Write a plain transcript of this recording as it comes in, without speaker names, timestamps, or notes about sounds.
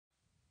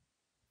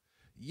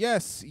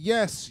Yes,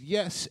 yes,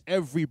 yes,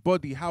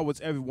 everybody. How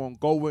is everyone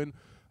going?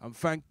 And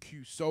thank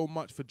you so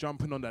much for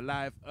jumping on the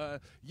live.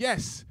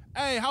 Yes.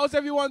 Hey, how's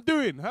everyone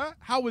doing, huh?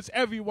 How is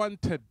everyone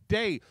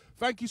today?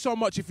 Thank you so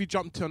much if you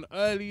jumped on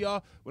earlier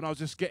when I was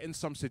just getting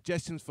some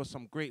suggestions for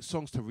some great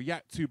songs to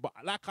react to. But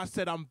like I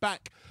said, I'm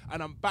back,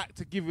 and I'm back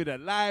to give you the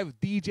live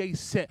DJ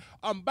set.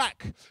 I'm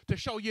back to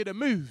show you the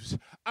moves.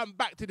 I'm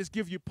back to just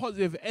give you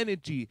positive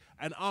energy,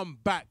 and I'm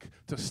back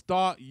to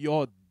start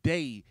your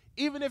day.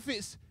 Even if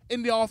it's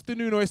in the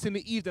afternoon or it's in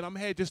the evening, I'm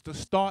here just to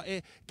start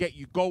it, get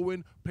you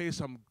going, play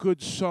some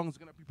good songs.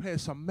 Gonna be playing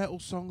some metal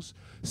songs,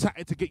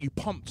 something to get you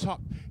pumped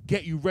up,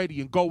 get you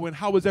ready and going.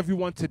 How is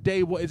everyone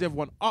today? What is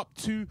everyone up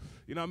to?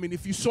 You know what I mean?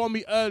 If you saw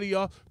me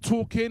earlier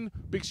talking,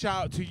 big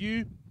shout out to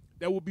you.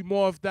 There will be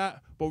more of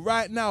that. But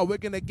right now, we're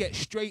going to get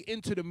straight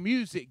into the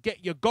music,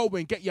 get you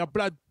going, get your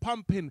blood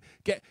pumping.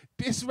 Get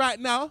this right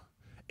now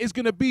is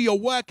going to be your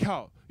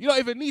workout. You don't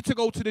even need to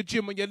go to the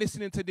gym when you're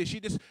listening to this. You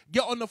just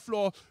get on the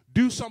floor,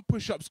 do some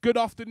push-ups. Good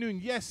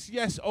afternoon. Yes,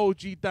 yes,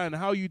 OG Dan.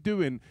 How you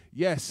doing?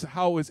 Yes,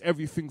 how is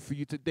everything for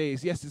you today?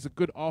 Yes, it's a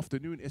good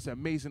afternoon. It's an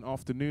amazing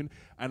afternoon,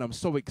 and I'm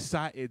so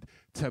excited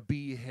to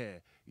be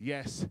here.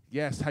 Yes,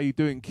 yes. How you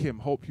doing, Kim?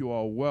 Hope you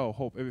are well.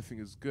 Hope everything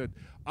is good.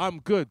 I'm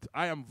good.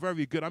 I am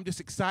very good. I'm just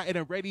excited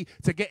and ready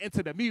to get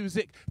into the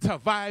music, to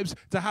vibes,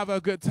 to have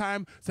a good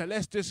time. So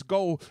let's just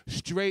go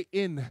straight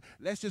in.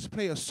 Let's just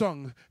play a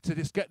song to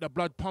just get the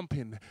blood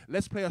pumping.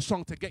 Let's play a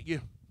song to get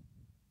you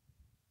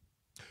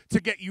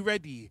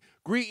ready.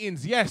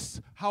 Greetings. Yes.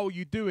 How are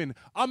you doing?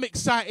 I'm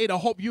excited. I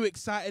hope you're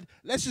excited.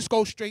 Let's just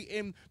go straight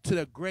in to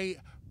the great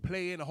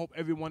playing. I hope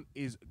everyone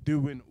is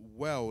doing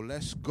well.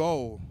 Let's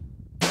go.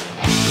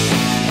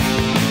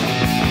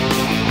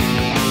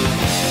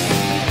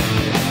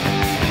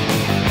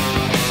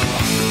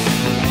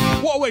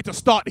 What a way to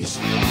start this.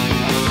 There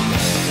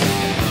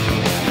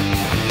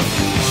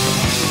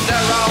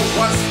I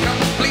was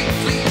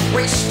completely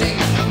wasting,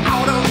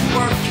 out of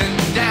work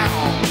and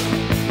down.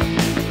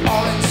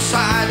 All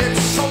inside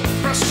it's so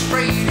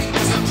frustrating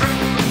as I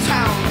drift from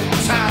town to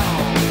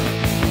town.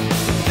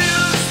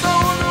 Feels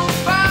though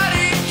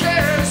nobody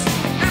cares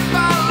if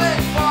I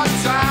live or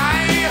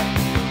die.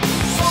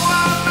 So I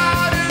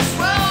might as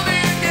well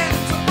begin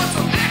to put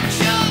some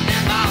action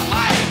in my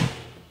life.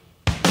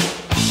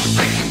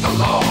 Breaking the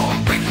law,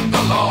 breaking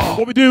the law.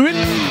 What we doing?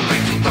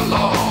 Breaking the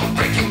law,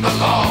 breaking the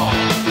law.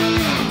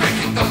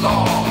 Breaking the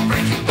law,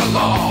 breaking the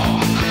law.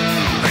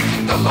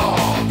 Breaking the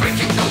law,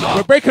 breaking the law.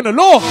 We're breaking the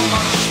law. So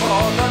much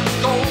for the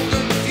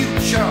golden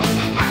future,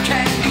 I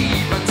can't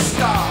even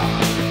start.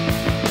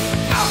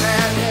 I've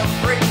had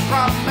every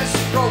promise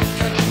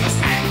broken, this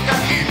anger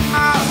in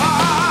my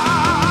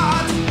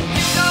heart.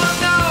 You don't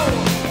know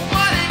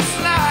what it's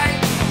like,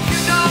 you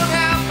don't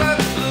have a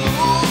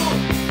clue.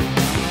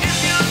 If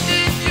you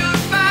did,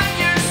 you'd find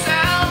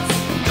yourself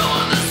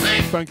doing the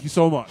same. Thank you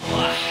so much.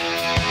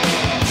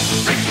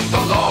 Breaking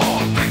the law,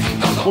 breaking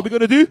the law. What we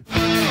gonna do?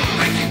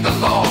 Breaking the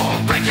law,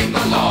 breaking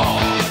the law.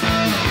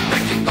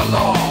 Breaking the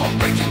law,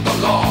 breaking the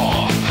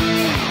law.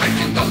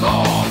 Breaking the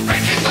law,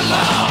 breaking the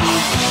law.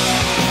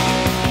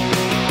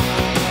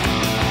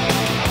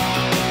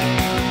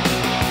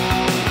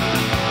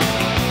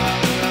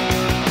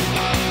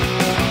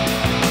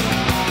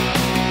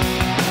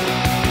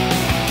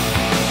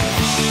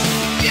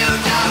 You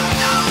don't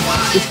know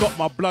what It's got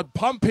my blood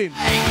pumping.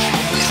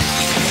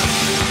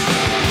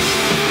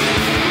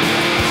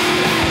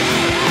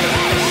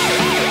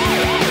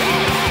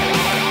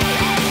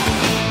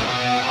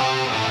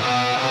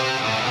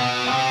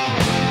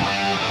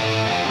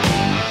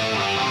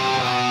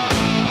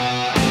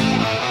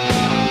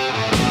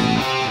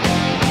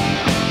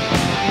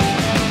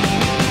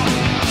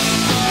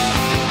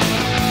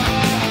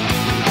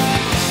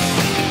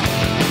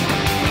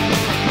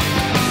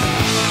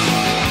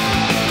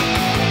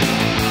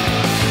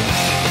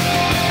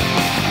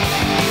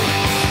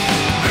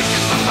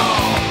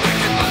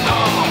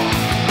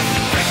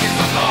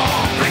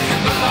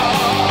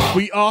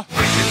 We are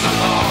breaking the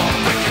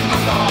law, breaking the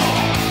law.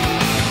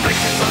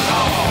 Breaking the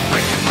law,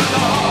 breaking the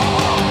law.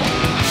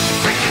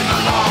 Breaking the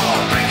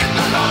law, breaking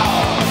the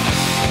law.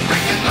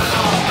 Breaking the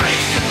law,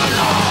 breaking the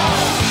law.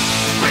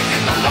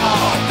 Breaking the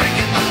law,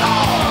 breaking the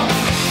law.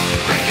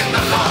 Breaking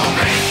the law,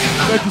 breaking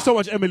the law. Thank you so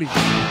much, Emily.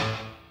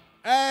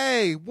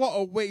 Hey, what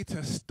a way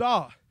to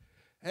start.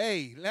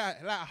 Hey,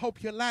 I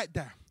hope you like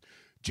that.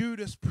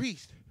 Judas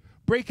Priest,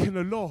 breaking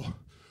the law.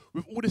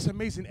 With all this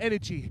amazing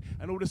energy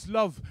and all this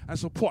love and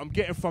support I'm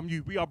getting from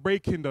you, we are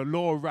breaking the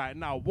law right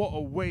now. What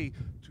a way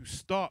to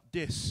start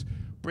this.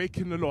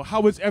 Breaking the law.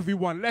 How is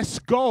everyone? Let's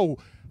go.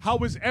 How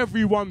is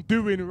everyone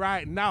doing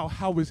right now?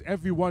 How is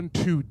everyone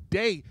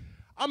today?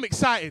 I'm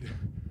excited.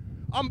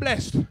 I'm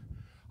blessed.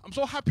 I'm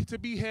so happy to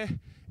be here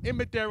in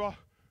Madeira.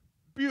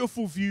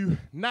 Beautiful view,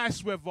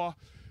 nice weather,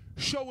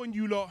 showing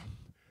you lot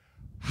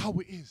how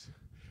it is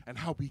and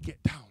how we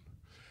get down.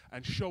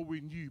 And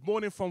showing you.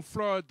 Morning from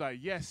Florida.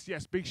 Yes,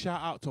 yes. Big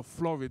shout out to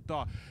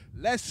Florida.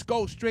 Let's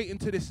go straight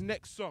into this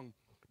next song.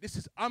 This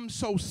is I'm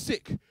So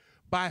Sick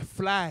by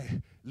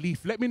Fly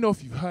Leaf. Let me know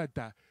if you've heard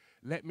that.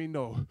 Let me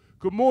know.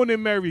 Good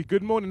morning, Mary.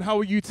 Good morning. How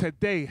are you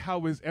today?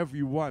 How is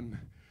everyone?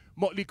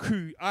 Motley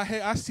Crue.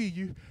 I see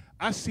you.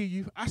 I see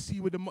you. I see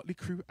you with the Motley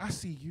Crue. I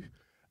see you.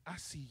 I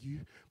see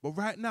you. But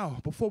right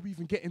now, before we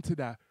even get into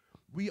that,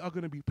 we are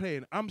going to be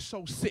playing I'm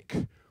So Sick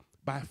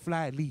by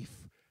Flyleaf.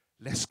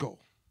 Let's go.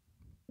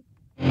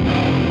 I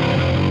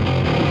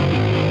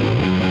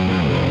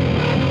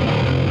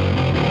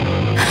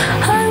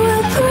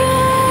will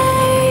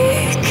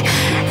break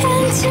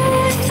into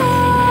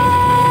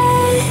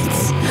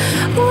thoughts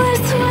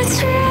with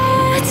what's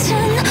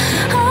written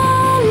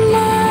on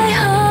my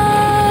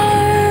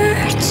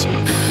heart.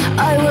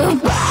 I will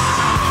break.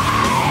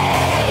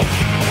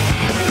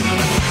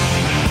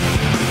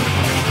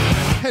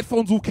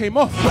 Headphones all came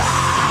off.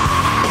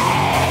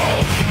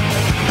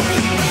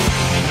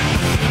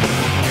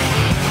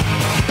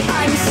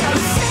 I'm so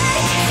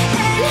sick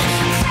and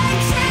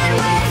infected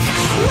with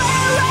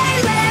where I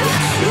live.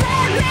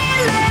 Let me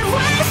live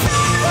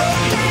without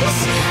this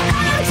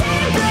empty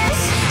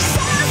bliss,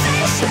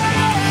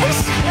 selfishness.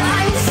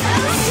 I'm so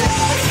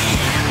sick.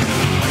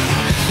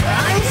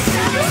 I'm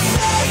so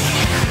sick.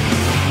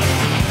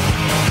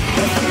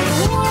 If you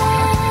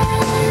want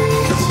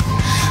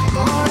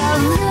more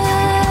of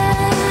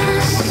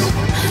this,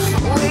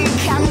 we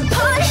can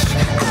push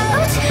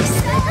out,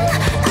 sell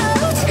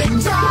out,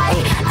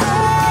 die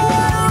out.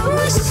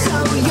 So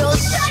you'll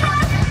shut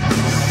up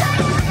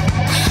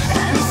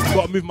and stay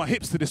Gotta move my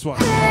hips to this one.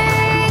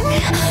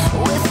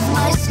 with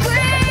my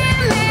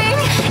screaming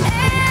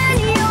in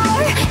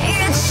your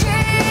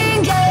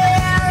itching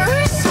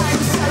ears. I'm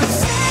so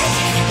sick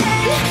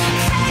and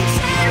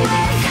infected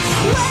with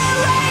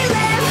where I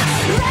live.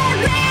 Let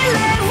me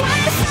live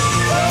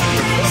without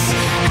this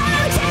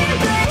empty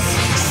bliss,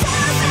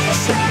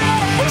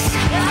 selfishness.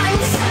 I'm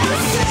so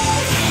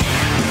sick.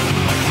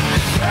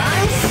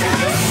 I'm so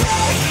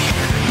sick.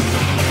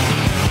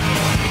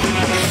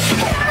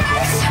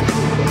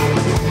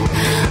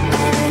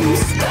 I'm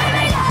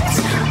screaming out.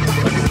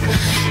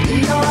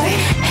 You're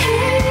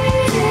heading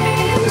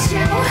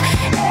to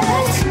it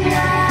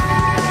now.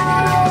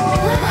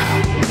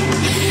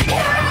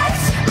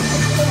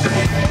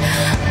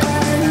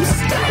 I'm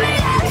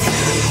screaming out.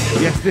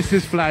 Yes, this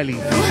is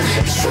Flyleaf.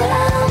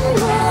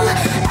 Tremble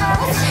at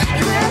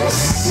the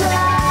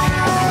sound.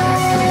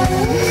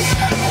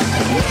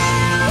 You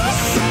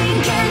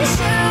sink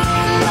into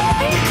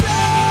my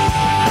clothes.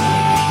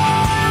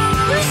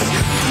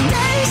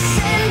 This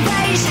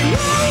invasion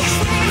makes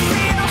me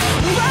feel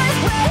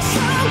worthless,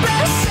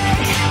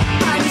 sick.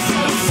 I'm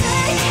so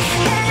sick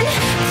and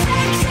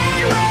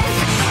infected with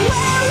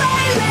where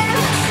I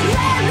live.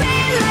 Let me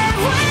live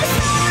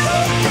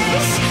without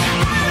this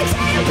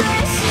empty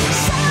bliss,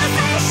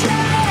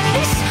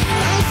 selfishness.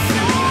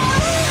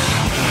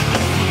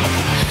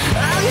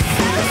 I'm so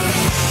sick.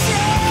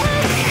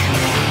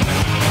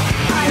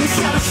 I'm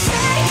so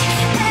sick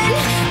and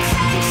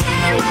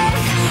infected with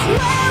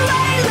where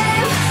I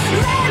live.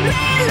 Let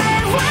me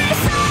live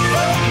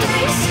without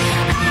this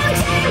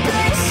empty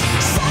bliss,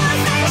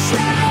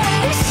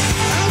 selfishness.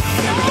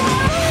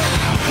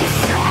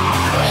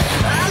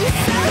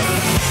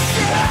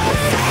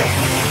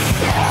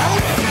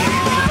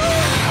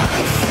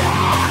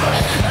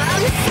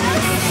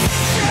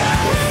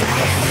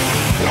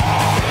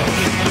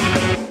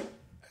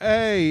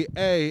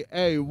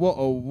 Hey, what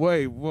a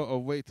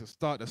way to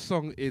start. The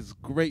song is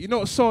great. You know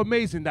what's so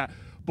amazing that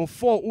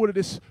before all of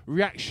this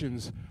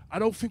reactions, I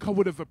don't think I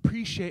would have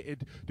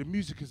appreciated the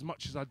music as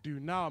much as I do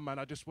now, man.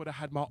 I just would have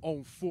had my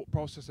own thought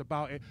process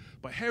about it.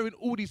 But hearing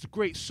all these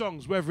great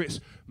songs, whether it's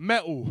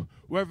metal,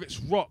 whether it's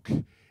rock,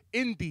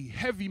 indie,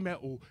 heavy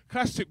metal,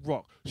 classic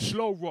rock,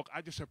 slow rock,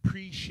 I just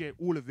appreciate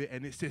all of it.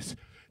 And it's this,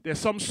 there's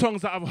some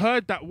songs that I've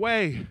heard that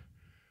way.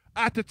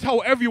 I had to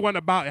tell everyone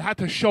about it. I had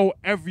to show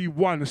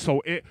everyone.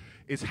 So it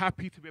is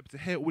happy to be able to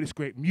hear all this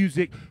great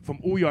music from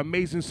all your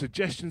amazing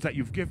suggestions that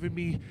you've given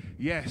me.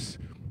 Yes.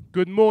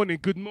 Good morning.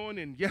 Good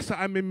morning. Yes,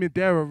 I'm in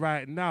Madeira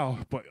right now.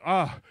 But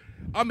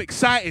I'm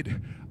excited.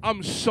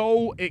 I'm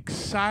so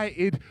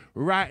excited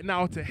right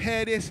now to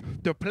hear this,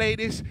 to play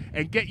this,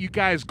 and get you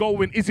guys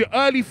going. Is it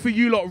early for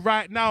you lot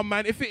right now,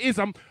 man? If it is,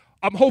 I'm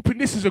hoping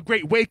this is a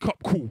great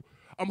wake-up call.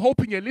 I'm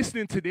hoping you're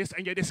listening to this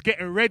and you're just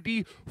getting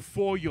ready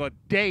for your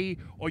day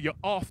or your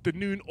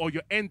afternoon, or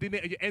you're ending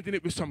it and you're ending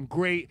it with some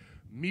great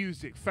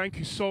music. Thank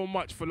you so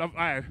much for love.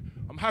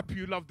 I'm happy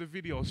you love the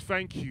videos.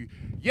 Thank you.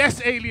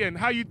 Yes, Alien,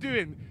 how you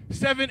doing?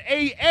 7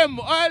 a.m.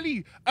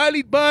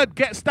 Early bird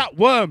gets that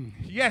worm.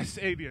 Yes,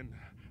 Alien.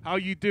 How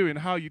you doing?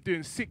 How you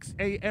doing? 6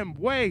 a.m.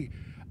 Way.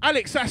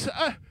 Alex, that's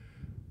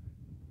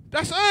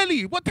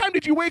early. What time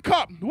did you wake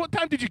up? What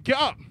time did you get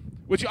up?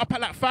 Was you up at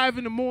like 5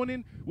 in the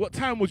morning? What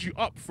time was you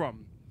up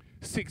from?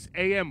 6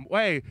 a.m.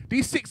 Way.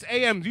 These 6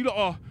 a.m.s, you lot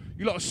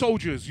are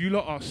soldiers. You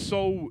lot are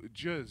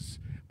soldiers.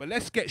 But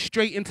let's get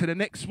straight into the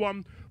next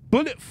one.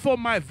 Bullet for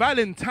My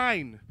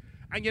Valentine.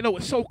 And you know,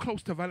 it's so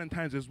close to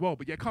Valentine's as well,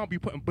 but you can't be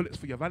putting bullets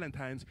for your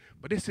Valentines.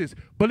 But this is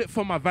Bullet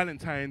for My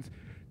Valentines.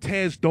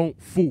 Tears don't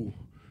fall.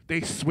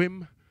 They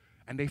swim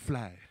and they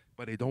fly,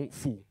 but they don't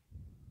fall.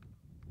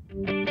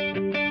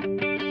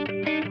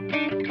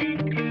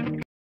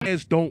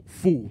 Bears don't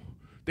fool.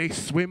 They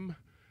swim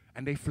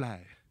and they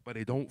fly, but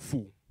they don't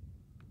fool.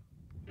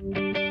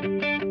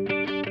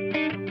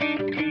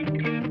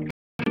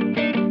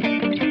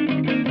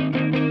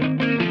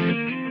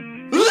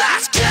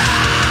 Let's go!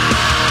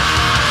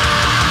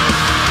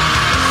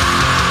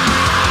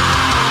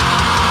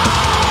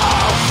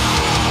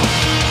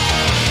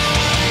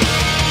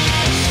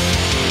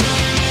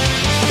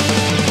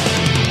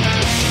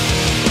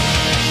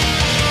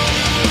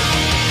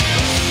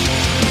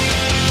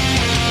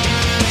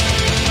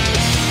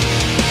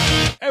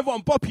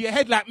 Everyone bop your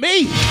head like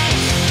me.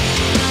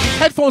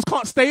 Headphones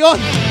can't stay on.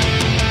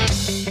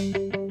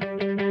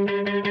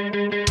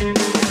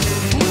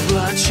 With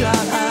bloodshot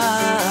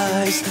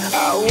eyes,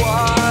 I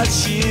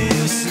watch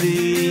you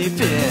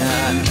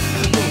sleeping.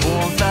 The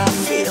warmth I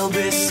feel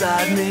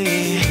beside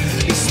me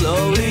is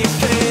slowly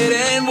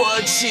fading.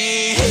 Would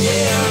she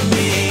hear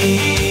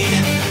me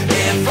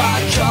if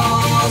I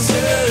called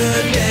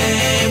her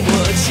name?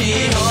 Would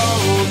she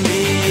hold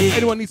me?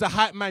 Anyone needs a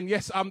hype man?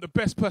 Yes, I'm the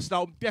best person.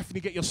 I'll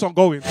definitely get your song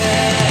going.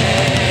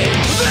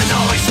 There's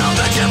always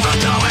something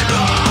different going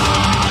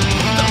wrong.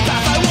 The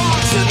path I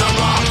walk's in the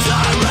wrong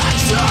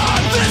direction.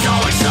 There's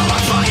always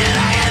someone fucking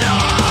hanging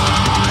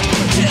on.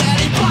 Can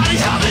anybody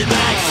help me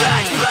make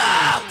things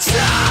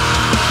better?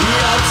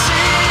 Your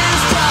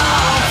tears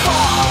don't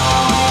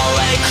fall,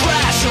 they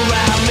crash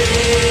around me.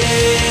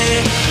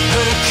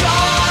 Her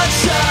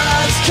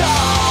conscience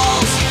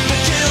calls the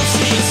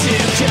guilty to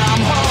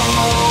come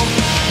home.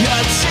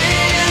 Your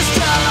tears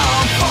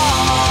don't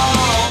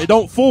fall. They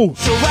don't fool.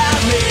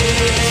 Surround me.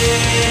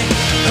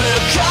 Her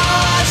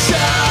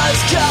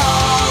conscience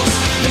calls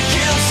the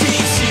guilty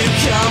to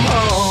come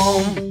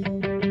home.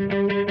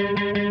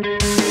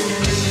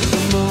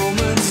 The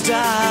moments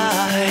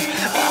die,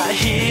 I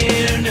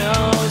hear no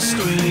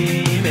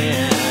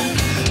screaming.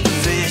 The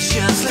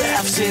visions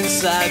left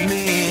inside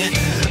me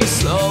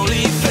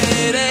slowly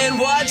fading.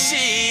 Would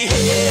she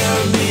hear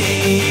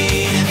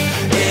me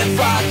if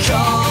I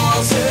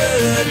called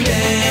her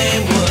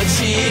name? Would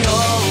she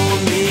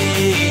hold me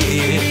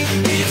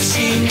if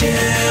she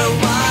knew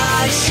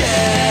my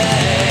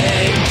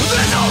shame?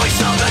 There's always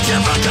something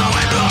different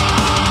going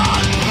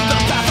wrong. The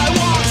path I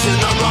walk's in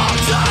the wrong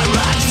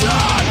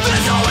direction.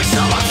 There's always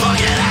someone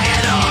fucking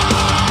hanging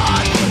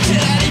on.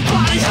 Can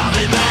anybody help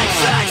me make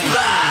things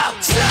better?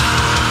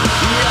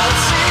 Your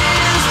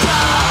tears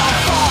don't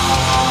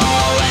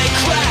fall, they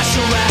crash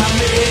around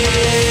me.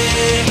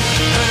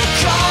 Her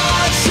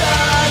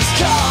conscience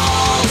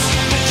calls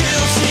the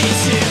guilty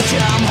to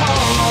come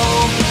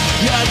home.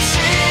 Your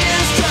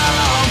tears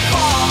don't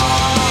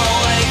fall,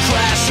 they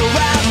crash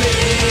around me.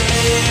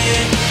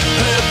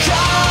 Her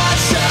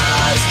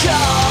conscience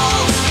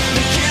calls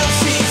the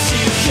guilty to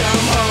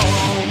come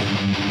home.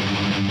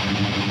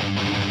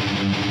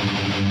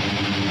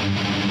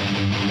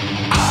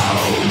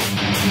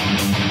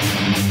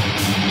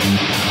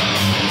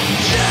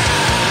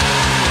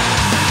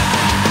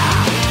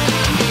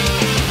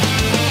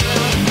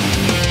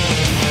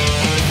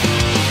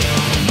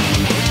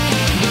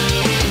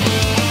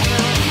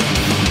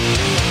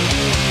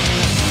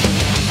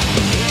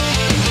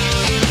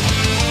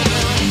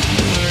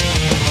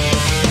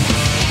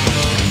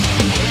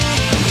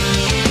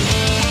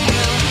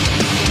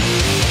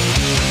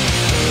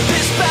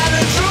 This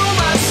battered room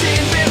I've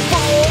seen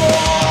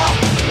before.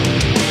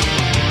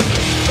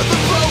 The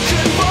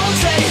broken bones,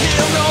 they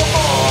heal no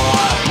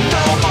more,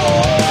 no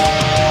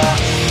more.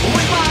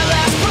 With my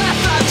last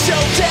breath I'm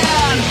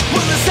choking.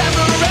 Will this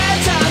ever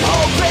end? I'm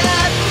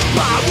hoping.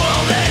 My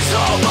world is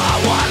over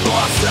one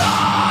more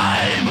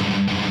time.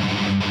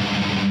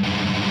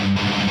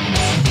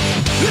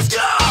 Let's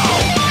go!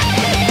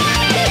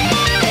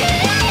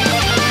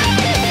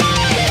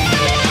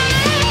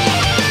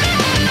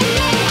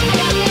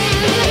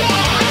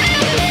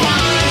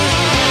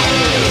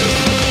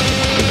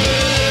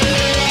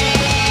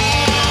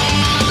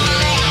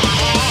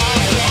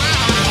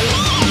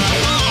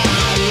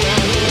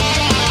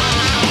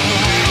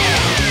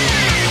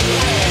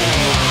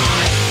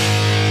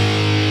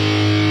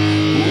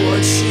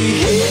 Would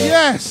she hear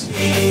Yes.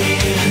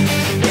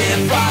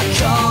 if I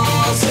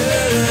called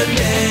her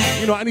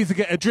name? You know, I need to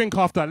get a drink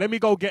after. Let me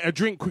go get a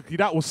drink quickly.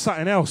 That was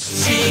something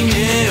else. She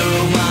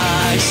knew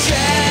my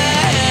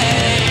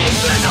shame.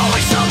 There's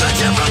always something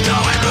different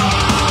going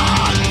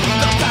wrong.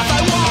 The path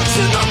I walk's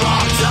in the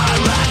wrong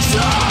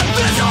direction.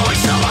 There's always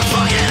someone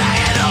fucking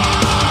hanging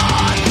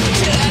on.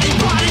 Can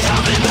anybody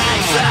help me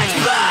make things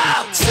better?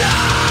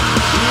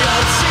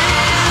 Your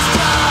tears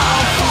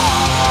don't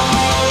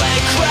fall, they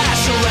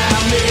crash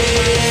around me.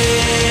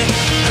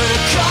 Her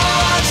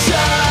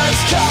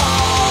conscience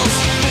calls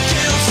the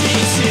guilty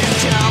to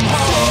come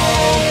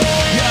home.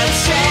 Your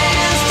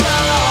tears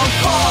don't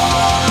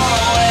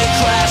fall, they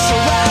crash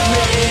around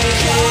me.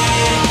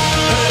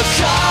 Her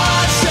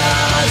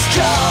conscience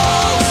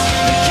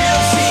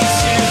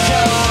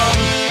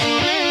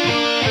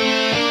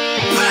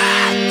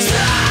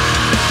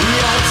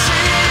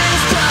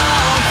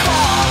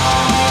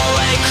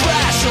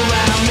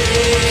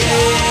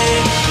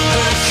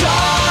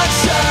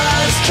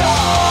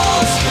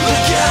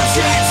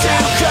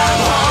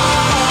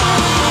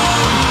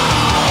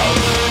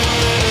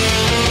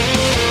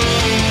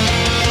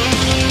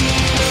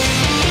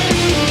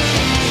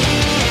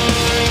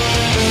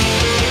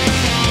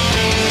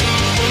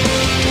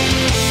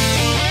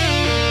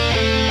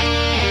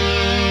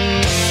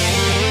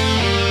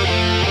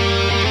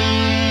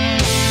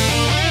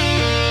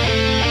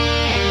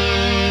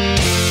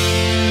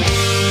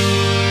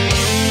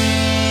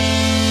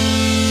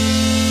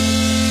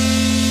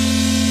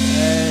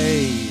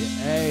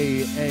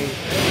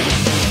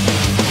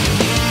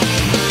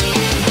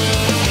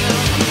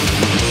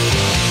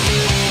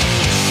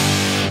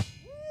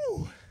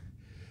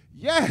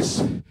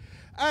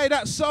Aye,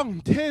 that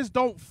song, Tears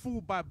Don't Fall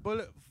by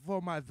Bullet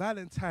for My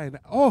Valentine.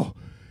 Oh,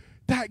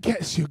 that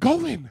gets you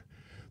going.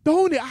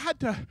 Don't it? I had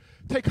to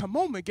take a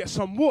moment, get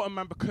some water,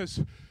 man,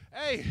 because,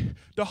 hey,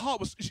 the heart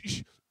was,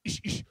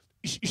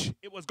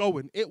 it was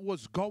going. It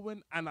was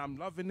going, and I'm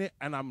loving it,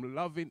 and I'm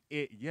loving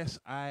it. Yes,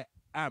 I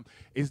am.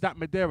 Is that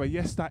Madeira?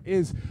 Yes, that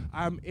is.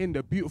 I'm in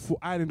the beautiful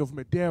island of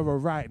Madeira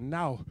right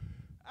now.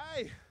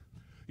 Hey,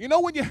 you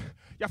know when you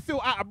feel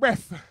out of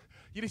breath,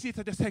 you just need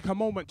to just take a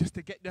moment just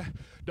to get the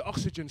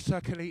oxygen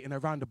circulating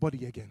around the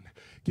body again.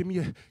 Give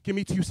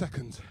me 2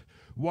 seconds.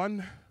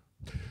 1,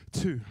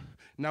 2.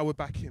 Now we're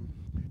back in.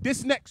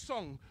 This next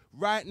song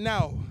right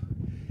now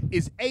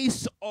is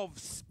Ace of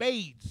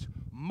Spades,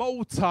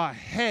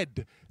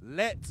 Motorhead.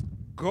 Let's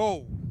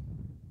go.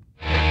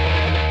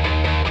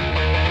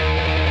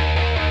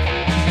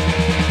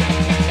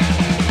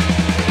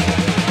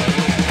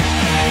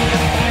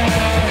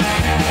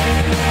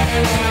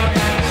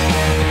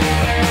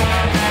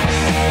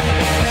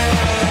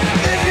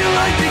 If you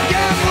like to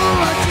gamble,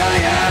 I'll tell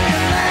you I'm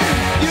your man.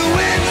 You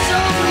win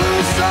some,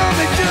 lose some,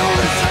 it's all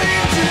the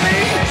same to me.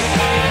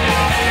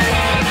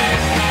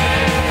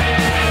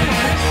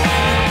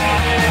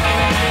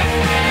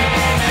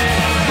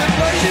 The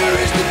pleasure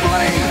is to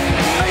play,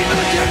 make no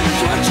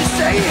difference what you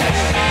say.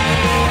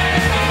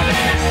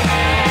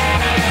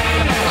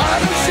 I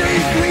don't say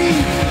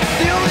greed,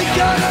 the only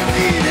card I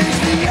need is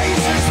the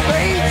ace of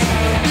spades,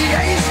 the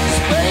ace of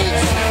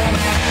spades.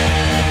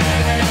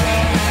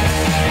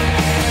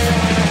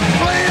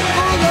 Playing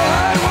for the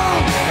high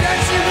wall,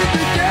 dancing with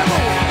the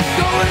devil,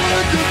 going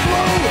with the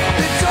flow,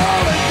 it's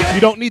all a game.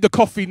 You don't need the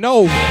coffee,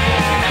 no. 7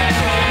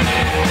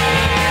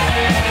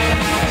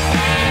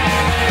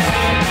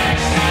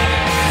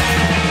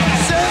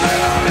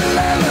 or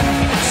 11,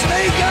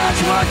 snake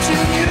eyes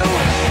watching you.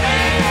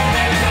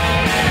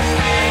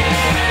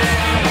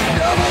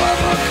 Double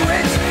up or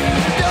quit,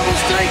 double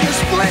strike or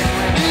split.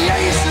 The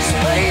ace of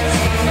spades,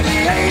 the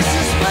ace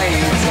of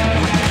spades.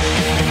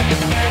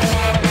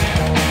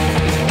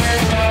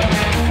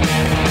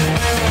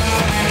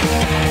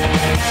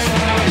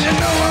 You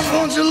know I'm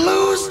going to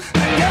lose,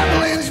 and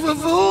gambling's for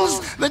fools,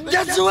 but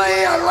that's the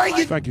way I like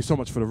it. Thank you so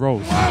much for the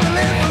rose. Wanna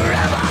live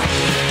forever.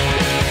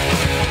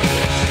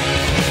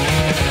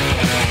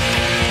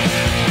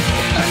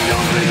 And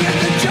don't forget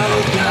the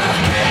Joker.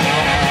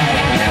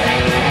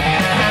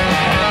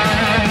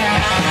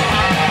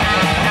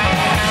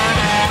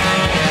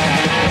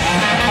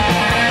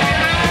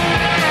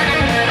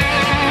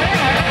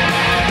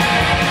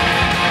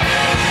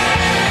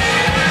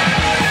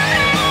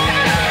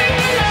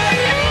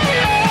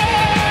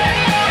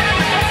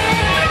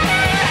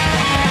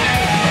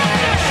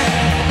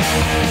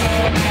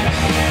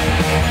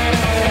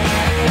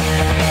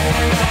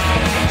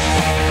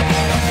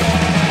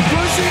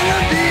 Pushing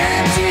up the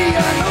ante, I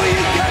know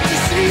you got to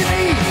see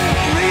me.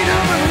 Read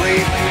 'em and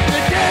weep, the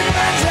dead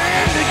man's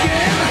hand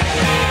again.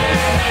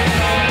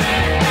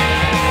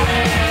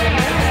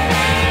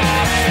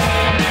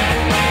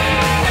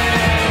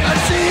 I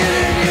see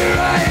it in your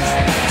eyes,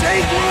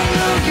 take one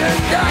look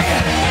and die.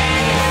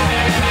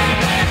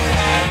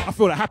 I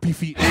feel like happy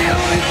feet. The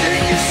only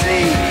thing you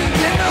see,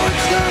 you know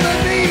it's gonna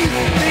be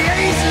the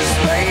ace of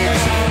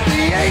spades,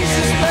 the ace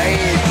of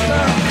spades.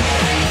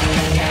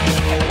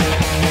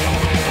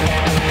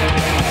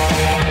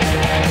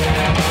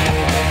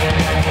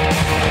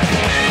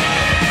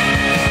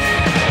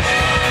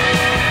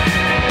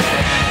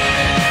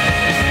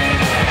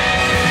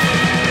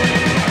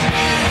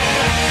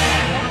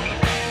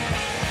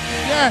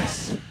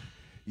 Yes,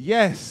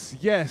 yes,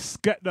 yes.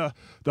 Get the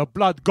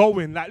blood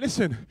going. Like,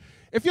 listen,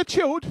 if you're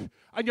chilled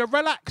and you're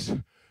relaxed,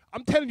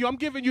 I'm telling you, I'm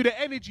giving you the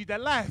energy, the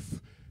life,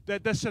 the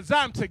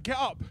Shazam to get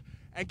up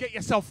and get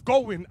yourself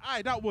going.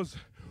 Aye, that was,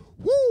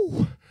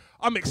 woo,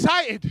 I'm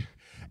excited.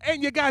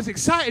 Ain't you guys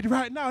excited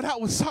right now? That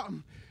was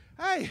something.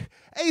 Hey,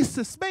 Ace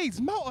of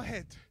Spades,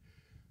 Motorhead.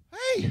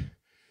 Hey,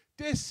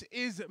 this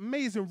is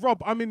amazing.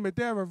 Rob, I'm in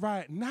Madeira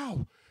right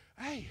now.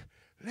 Hey,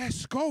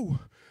 let's go.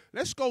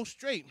 Let's go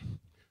straight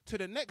to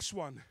the next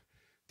one.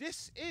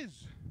 This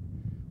is,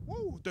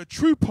 woo, the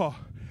Trooper,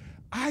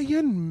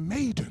 Iron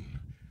Maiden.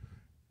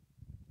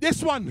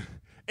 This one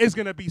is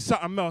gonna be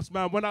something else,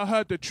 man. When I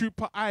heard the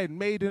Trooper, Iron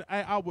Maiden,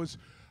 I was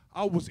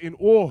in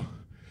awe.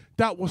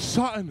 That was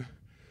something.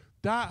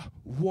 That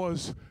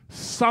was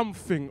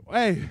something.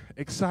 Hey,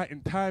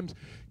 exciting times.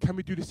 Can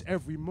we do this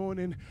every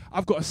morning?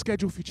 I've got a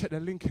schedule if you check the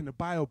link in the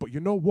bio, but you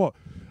know what?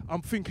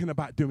 I'm thinking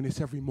about doing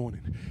this every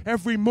morning.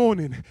 Every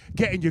morning,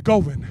 getting you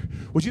going.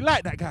 Would you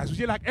like that, guys? Would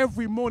you like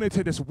every morning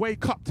to just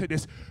wake up to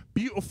this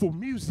beautiful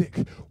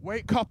music?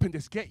 Wake up and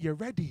just get you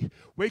ready.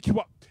 Wake you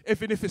up,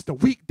 even if it's the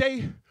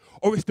weekday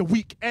or it's the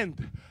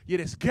weekend. You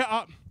just get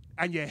up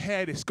and your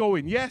head is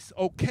going. Yes,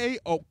 okay,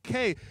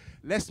 okay.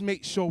 Let's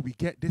make sure we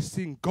get this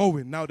thing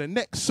going. Now, the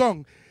next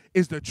song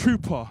is the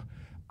Trooper,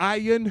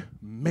 Iron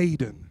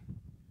Maiden.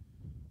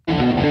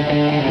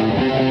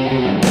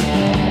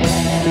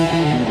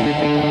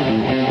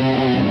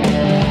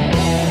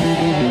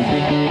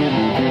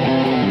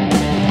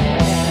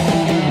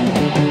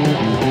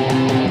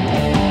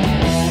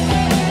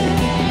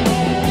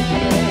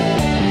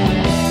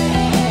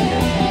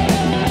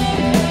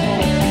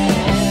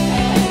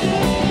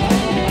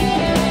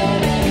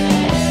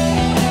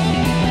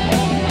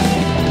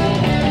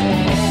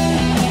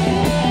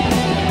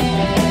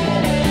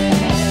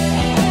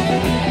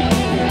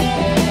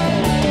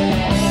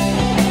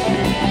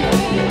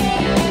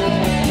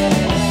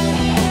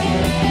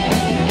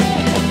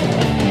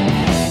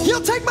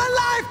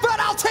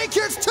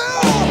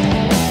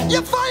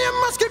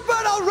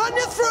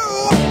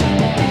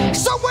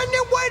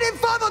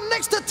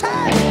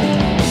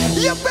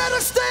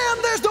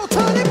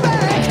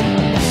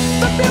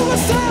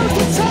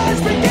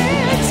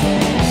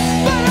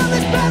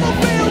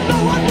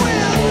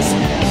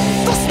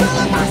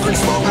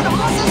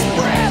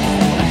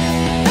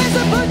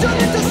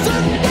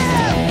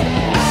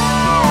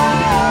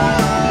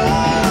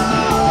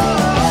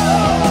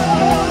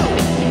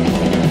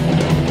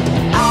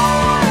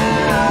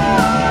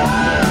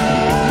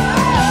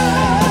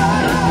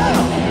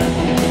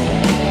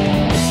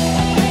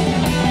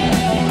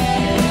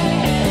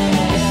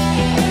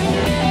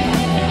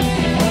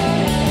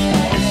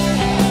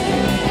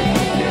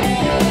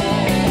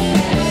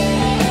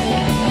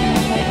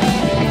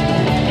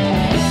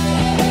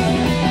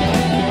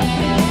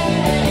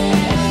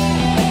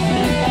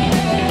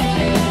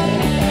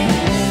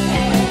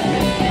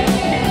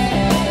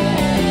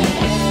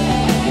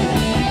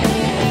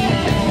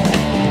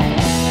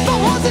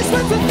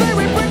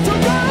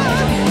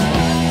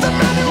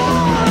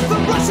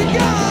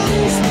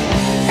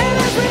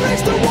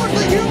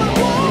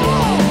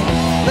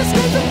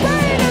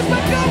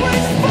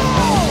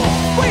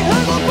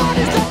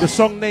 The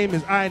song name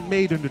is Iron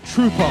Maiden, The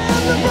Trooper. The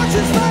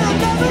Russians fire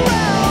another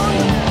round.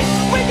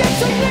 We get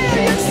so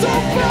near and so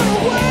far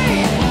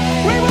away.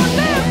 We will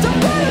live to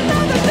fight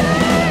another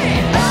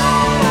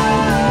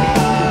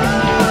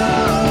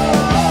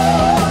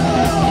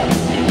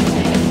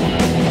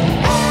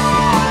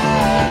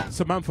day.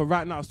 Samantha,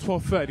 right now it's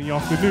 12:30 in the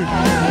afternoon.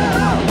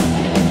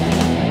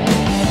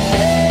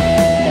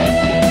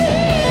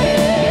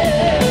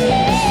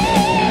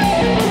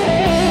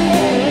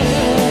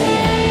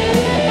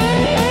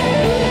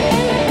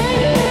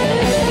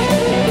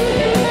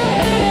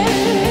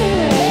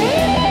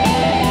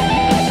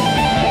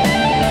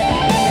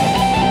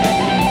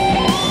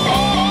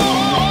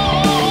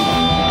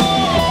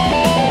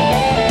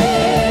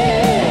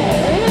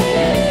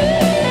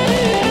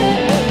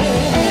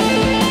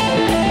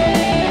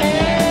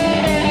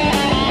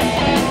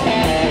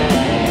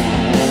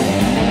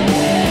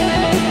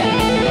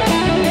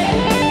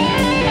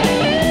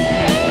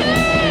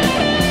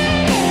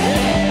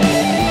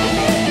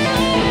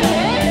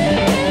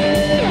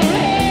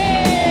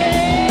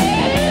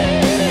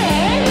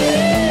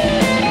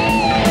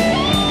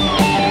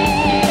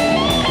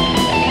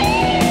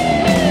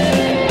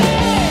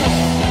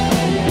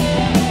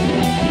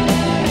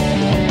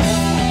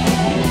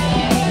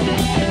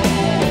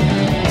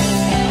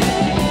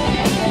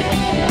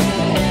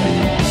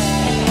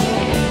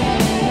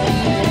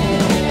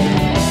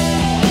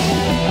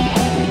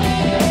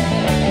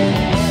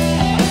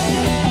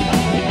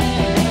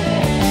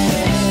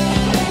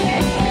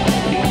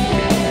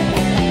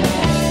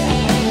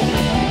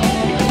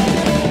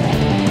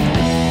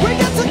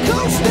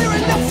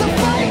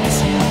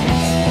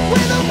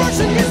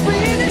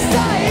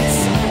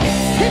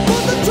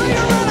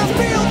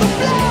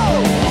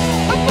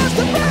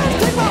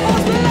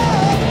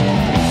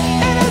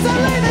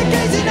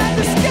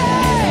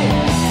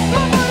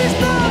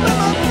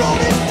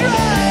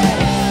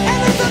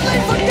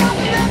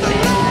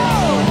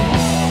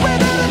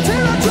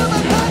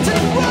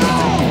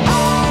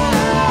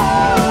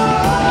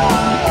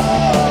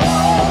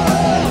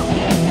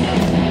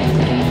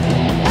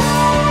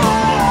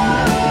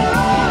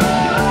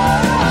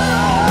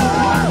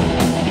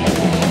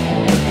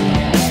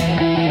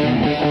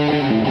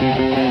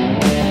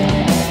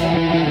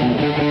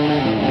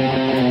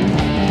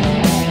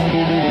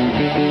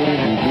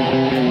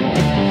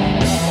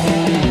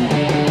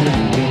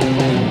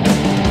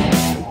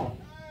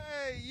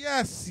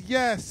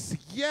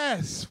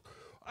 Yes.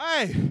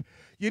 Hey,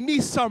 you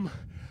need some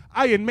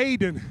Iron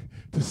Maiden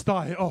to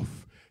start it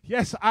off.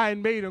 Yes,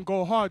 Iron Maiden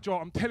go hard,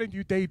 y'all. I'm telling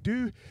you, they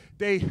do.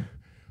 The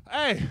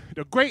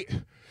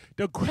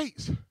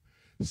greats.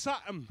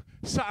 Something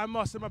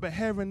must. I remember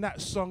hearing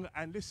that song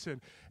and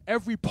listen,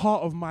 every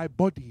part of my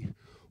body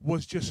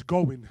was just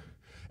going.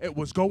 It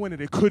was going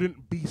and it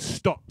couldn't be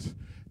stopped.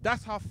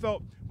 That's how I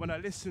felt when I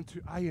listened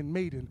to Iron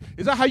Maiden.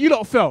 Is that how you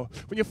lot felt?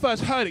 When you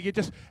first heard it, you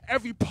just,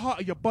 every part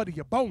of your body,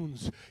 your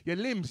bones, your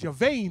limbs, your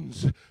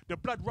veins, the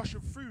blood rushing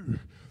through,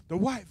 the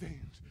white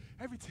veins,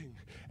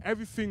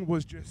 everything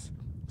was just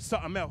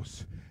something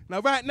else.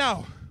 Now, right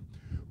now,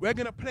 we're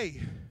gonna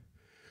play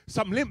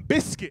some Limp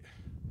Bizkit.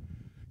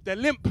 The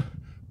Limp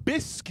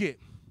Bizkit.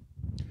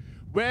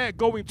 We're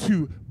going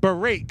to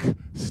break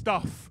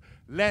stuff.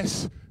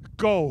 Let's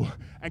go.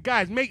 And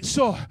guys, make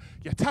sure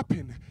you're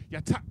tapping.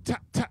 You're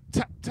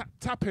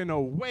tapping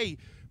away.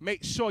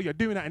 Make sure you're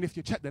doing that. And if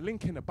you check the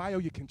link in the bio,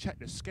 you can check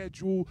the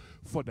schedule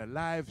for the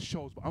live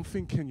shows. But I'm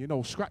thinking, you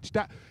know, scratch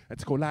that.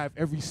 Let's go live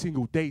every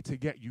single day to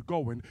get you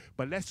going.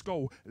 But let's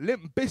go.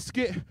 Limp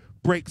Bizkit,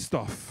 break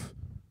stuff.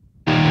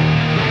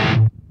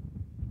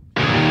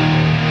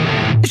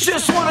 It's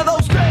just one of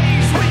those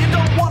days where you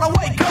don't want to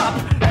wake up.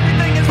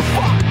 Everything is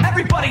fucked.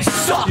 Everybody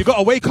sucks. You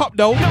gotta wake up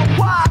though. You know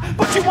why?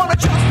 But you want to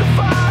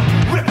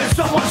justify ripping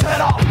someone's head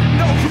off.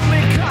 No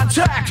human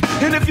contact.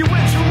 And if you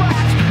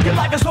interact, your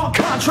life is on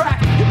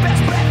contract. Your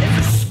best bet is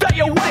to stay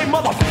away,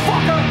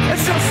 motherfucker.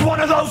 It's just one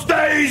of those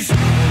days.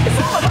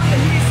 It's all about the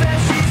he says,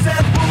 she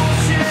says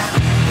bullshit.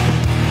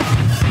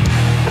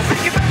 I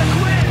think you better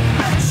quit.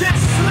 Let shit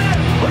slip,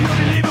 or you'll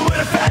be leaving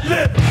with a fat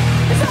lip.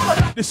 It's all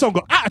about this song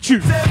got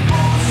attitude.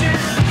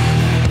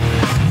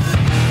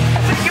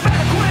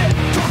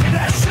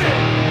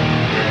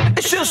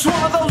 It's just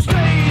one of those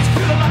days,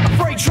 feeling like a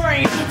freight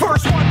train.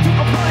 First one to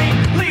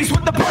complain, leaves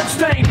with the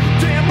bloodstain.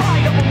 Damn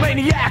right, I'm a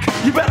maniac.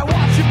 You better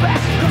watch your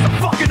back, cause I'm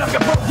fucking up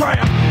your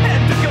program.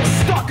 And if you're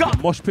stuck up,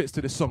 mosh pits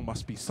to this song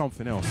must be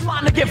something else.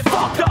 Trying to get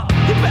fucked up.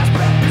 Your best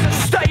bet is to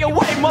stay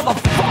away,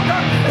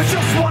 motherfucker. It's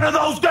just one of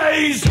those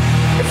days.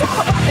 It's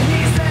all about the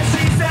he says,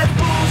 she says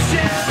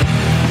bullshit.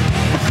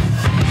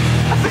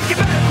 I think you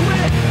better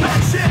quit, let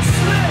shit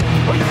slip,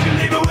 or you can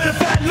leave it with a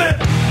fat lip.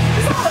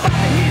 It's all about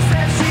the he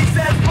says, she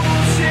says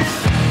bullshit.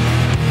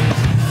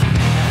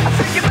 I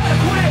think you better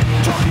quit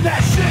talking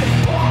that shit,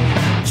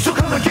 so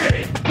come and get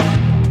it.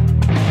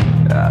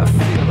 I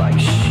feel like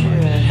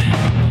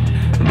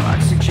shit. My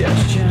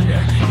suggestion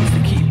is to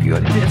keep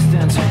your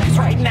distance, cause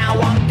right now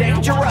I'm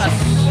dangerous.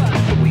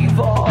 We've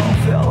all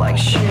felt like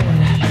shit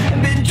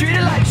and been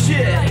treated like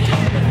shit.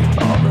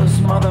 All those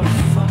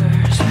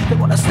motherfuckers that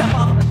wanna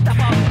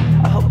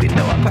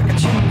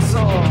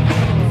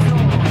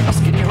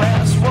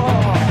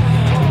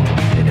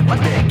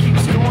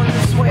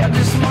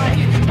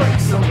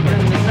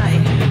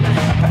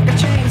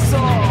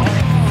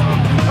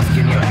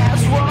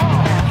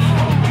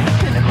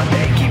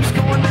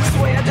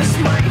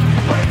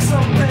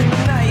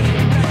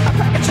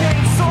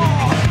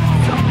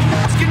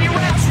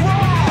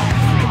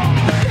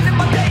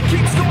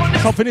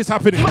Nothing is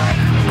happening.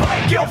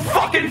 Break your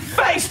fucking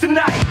face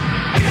tonight.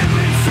 Give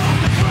me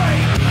something to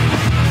break.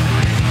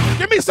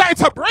 Give me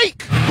something to break.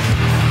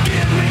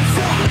 Give me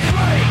something to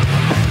break.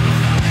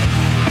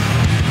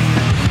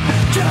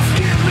 Just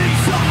give me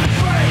something to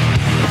break.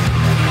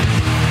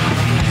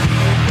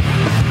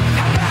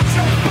 How about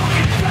your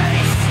fucking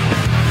face?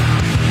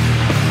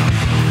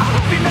 I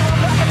hope you know I'm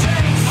like a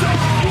chainsaw.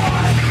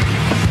 What?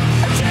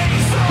 A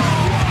chainsaw.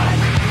 What?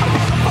 A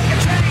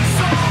motherfucking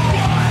chainsaw.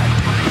 What?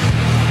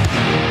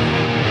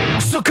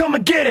 So come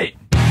and get it.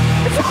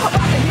 It's all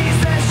about the he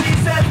said, she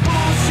said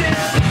bullshit.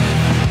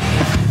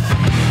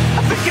 I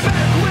think you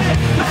better quit,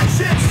 let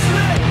shit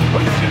slip,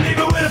 or you can leave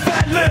it with a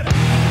fat lip.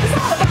 It's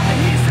all about the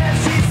he said,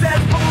 she said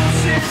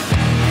bullshit.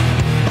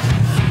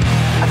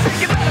 I think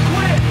you better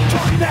quit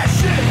talking that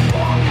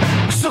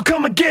shit. So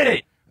come and get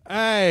it.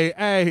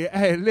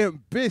 Hey,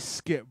 Limp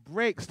Bizkit,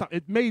 break stuff.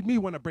 It made me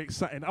want to break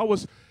something. I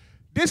was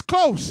this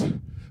close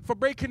for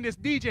breaking this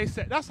DJ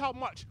set. That's how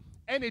much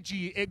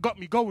energy it got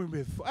me going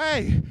with.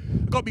 Hey,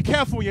 gotta be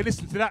careful when you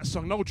listen to that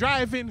song. No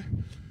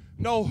driving,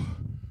 no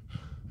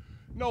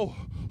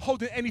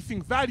holding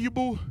anything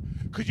valuable,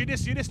 because you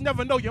just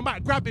never know. You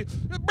might grab it,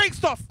 break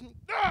stuff.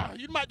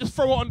 You might just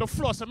throw it on the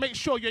floor. So make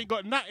sure you ain't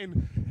got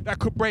nothing that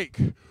could break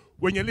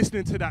when you're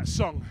listening to that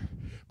song,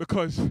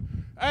 because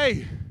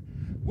hey,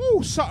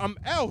 woo, something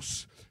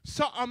else.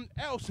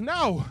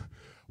 Now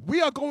we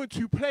are going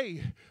to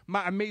play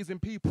my amazing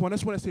people, and I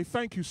just want to say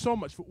thank you so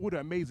much for all the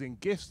amazing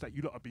gifts that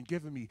you lot have been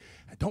giving me.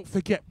 And don't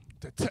forget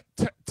to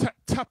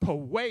tap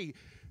away.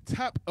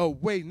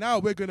 Now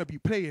we're going to be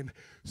playing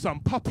some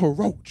Papa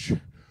Roach,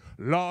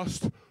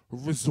 Last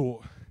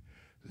Resort.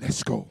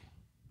 Let's go.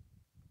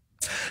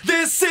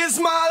 This is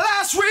my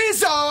last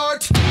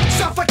resort.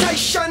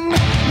 Suffocation,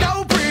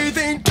 no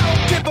breathing.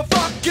 Don't give a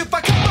fuck if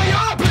I cut my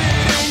arm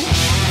bleeding.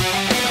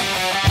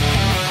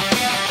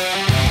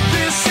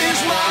 This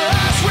is my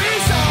last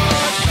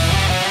resort.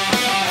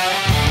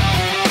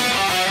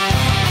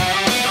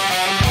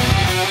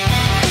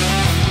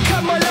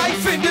 Cut my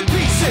life into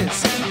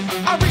pieces.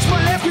 I reach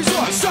my last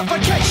resort.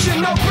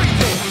 Suffocation, no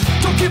breathing.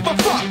 Don't give a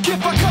fuck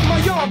if I cut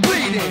my arm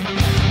bleeding.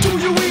 Do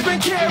you even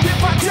care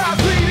if I die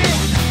bleeding?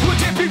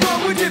 Would it be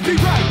wrong, would it be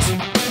right?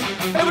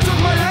 Ever took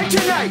my life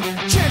tonight?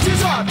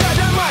 Chances are that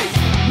I might.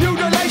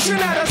 Mutilation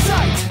out of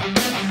sight.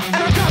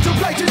 And I'm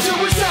contemplating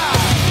suicide.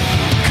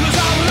 Cause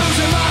I'm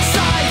losing my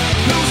sight,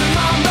 losing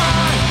my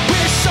mind.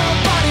 Wish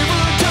somebody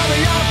would tell me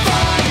I'm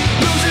fine.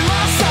 Losing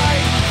my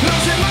sight,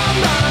 losing my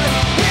mind.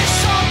 Wish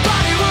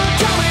somebody would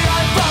tell me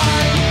I'm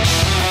fine.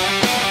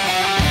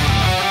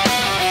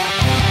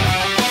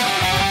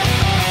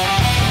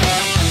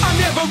 I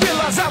never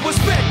realized I was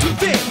spread too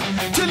thin,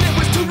 till it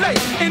was too late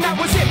and I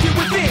was empty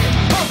within.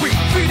 Hungry,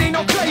 feeding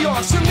on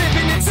chaos and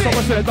living in sin.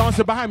 Someone said a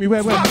dancer behind me.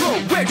 Where? My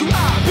road, where do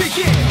I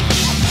begin?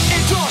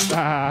 Exhausted,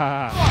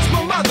 lost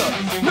my mother.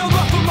 No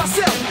love for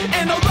myself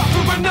and no love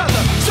for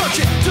another.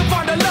 Searching to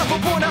find a love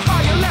upon a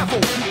higher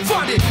level.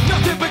 Finding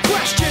nothing but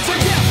questions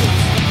and devils.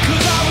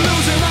 Cause I'm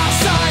losing my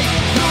sight,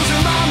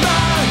 losing my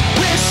mind.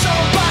 Wish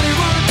somebody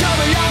would tell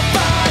me I'm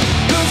fine.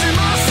 Losing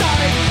my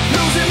sight,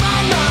 losing my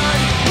mind.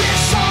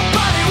 Wish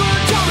somebody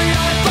would tell me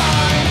I'm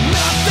fine.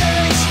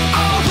 Nothing's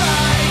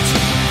alright,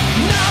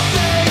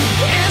 nothing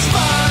is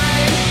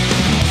fine.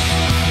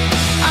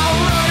 I'm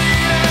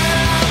running and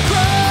I'm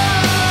crying.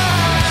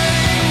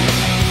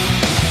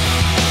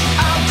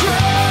 I'm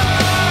crying.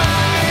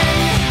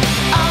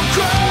 I'm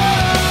crying.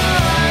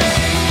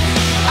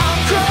 I'm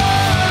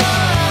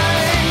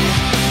crying.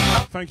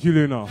 Thank you,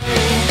 Luna.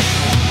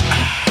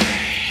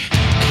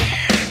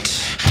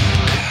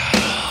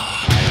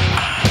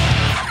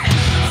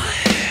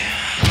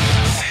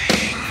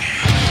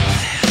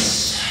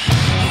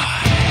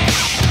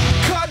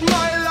 Cut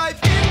my life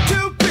into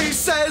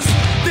pieces.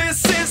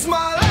 This is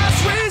my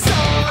last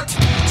resort.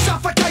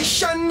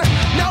 Suffocation,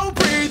 no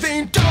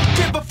breathing. Don't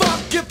give a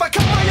fuck if I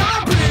cut my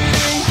arm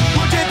bleeding.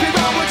 Would it be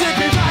wrong? Would it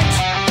be right?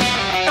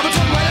 Ever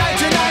took my life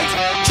tonight?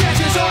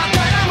 Chances are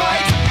that I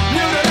might.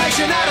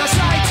 Mutilation out of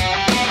sight.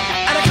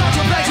 And I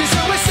contemplate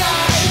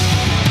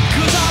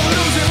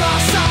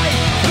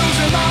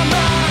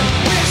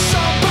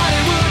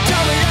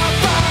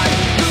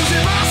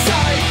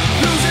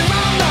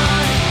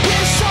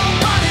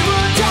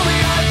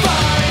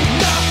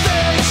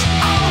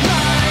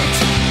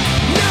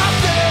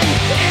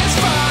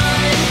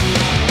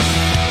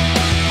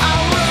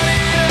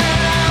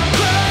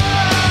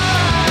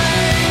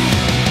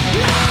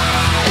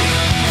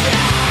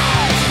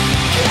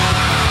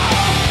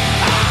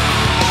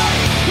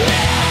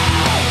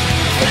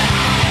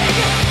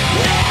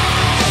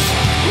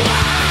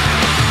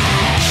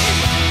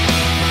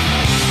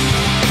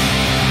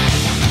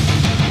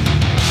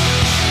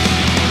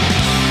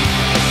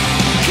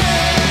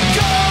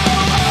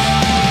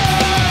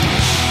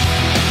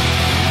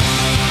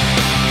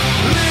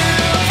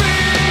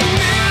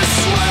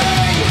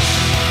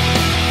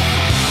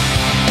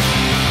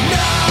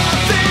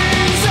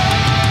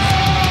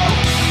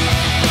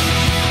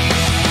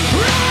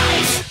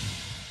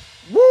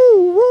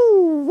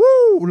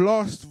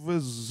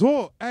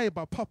Hey,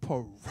 by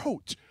Papa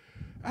Roach.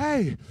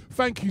 Hey,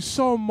 thank you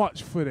so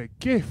much for the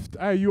gift.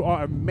 Hey, you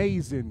are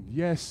amazing.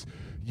 Yes,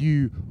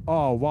 you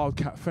are.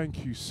 Wildcat,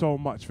 thank you so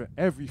much for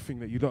everything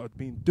that you lot have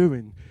been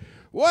doing.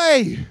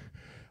 Hey,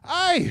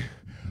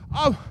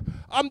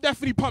 I'm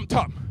definitely pumped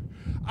up.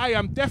 I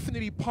am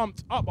definitely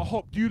pumped up. I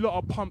hope you lot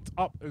are pumped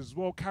up as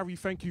well. Carrie,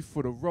 thank you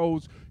for the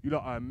roles. You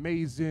lot are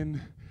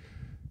amazing.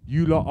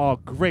 You lot are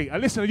great.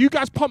 And listen, are you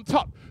guys pumped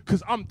up?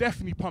 Because I'm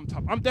definitely pumped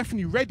up. I'm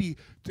definitely ready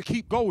to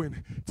keep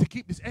going, to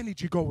keep this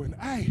energy going.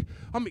 Hey,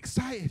 I'm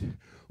excited.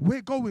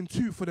 We're going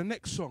to, for the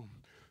next song,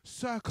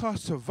 Circa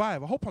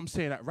Survive. I hope I'm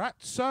saying that right.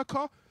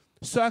 Circa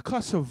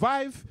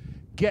Survive,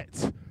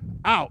 Get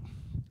Out.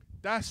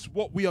 That's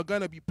what we are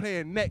going to be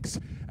playing next,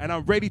 and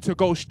I'm ready to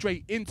go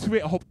straight into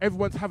it. I hope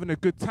everyone's having a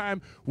good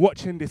time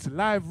watching this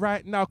live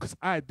right now, because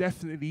I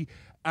definitely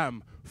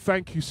am.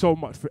 Thank you so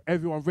much for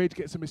everyone. Rage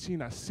Against the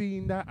Machine, I see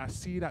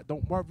that.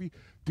 Don't worry.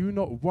 Do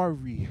not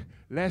worry.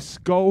 Let's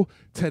go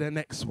to the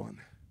next one.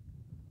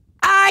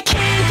 I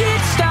can't get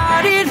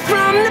started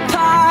from the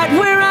part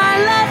where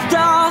I left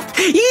off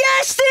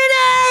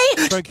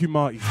yesterday. Thank you,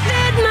 Marty.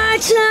 Spent my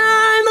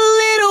time a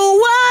little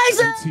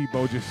wiser. And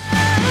T-Bogus.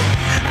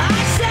 I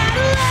sat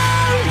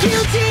alone,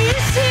 guilty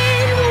of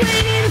sin,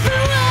 waiting for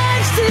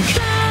words to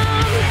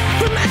come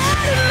from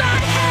out of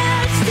my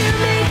head, still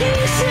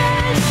making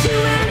sense to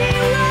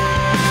anyone.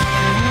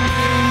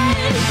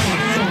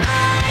 I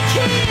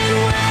can't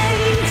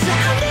wait to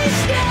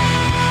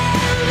understand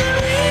the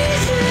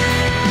reason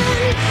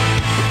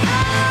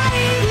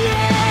I've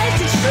yet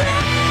to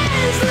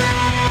translate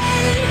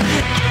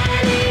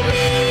any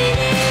meaning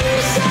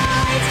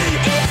besides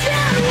it's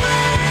not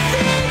worth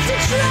it to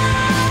try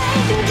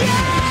and get.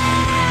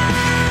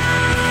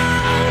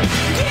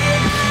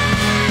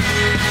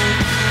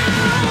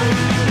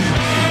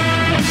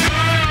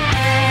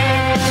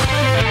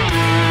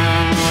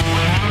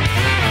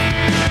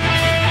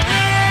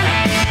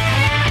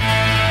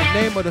 The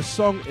name of the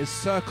song is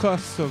Circa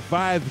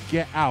Survive,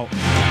 Get Out.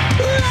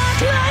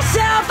 Locked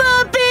myself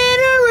up in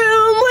a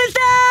room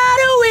without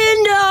a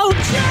window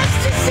just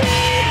to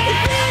see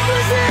if it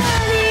was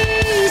any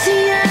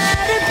easier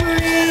to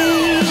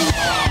breathe.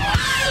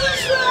 I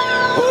was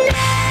wrong.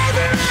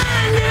 Never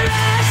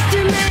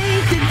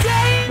underestimate the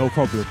day. No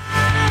problem.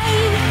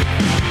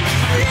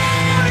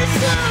 There is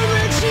so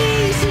much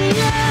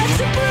easier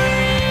to breathe.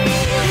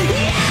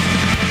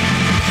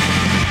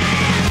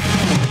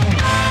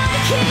 I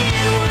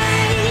can't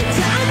wait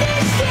to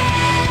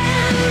understand.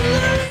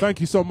 Thank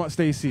you so much,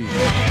 Stacey. I've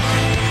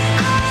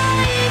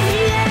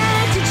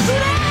yet to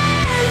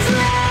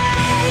translate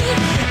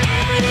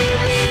any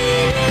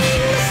meaning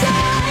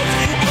besides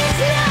it's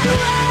not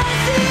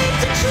worth it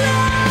to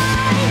try.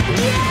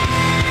 Yeah.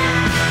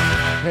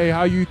 Hey,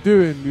 how you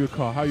doing,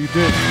 Luca? How you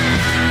doing?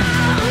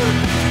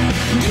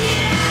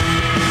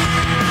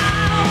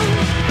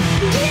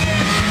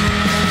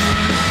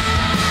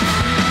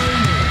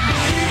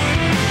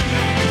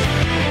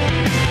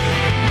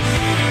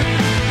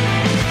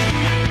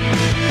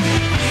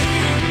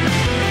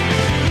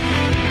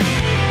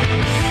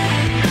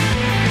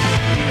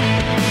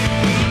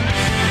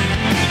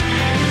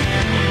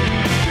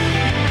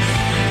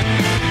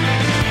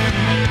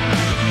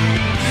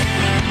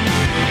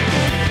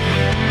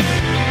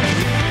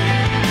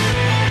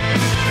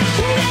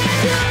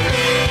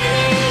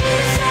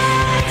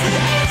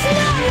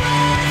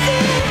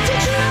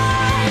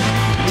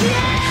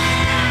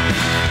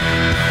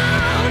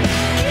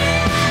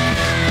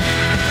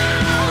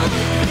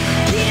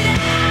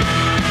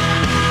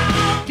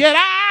 Get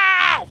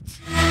out!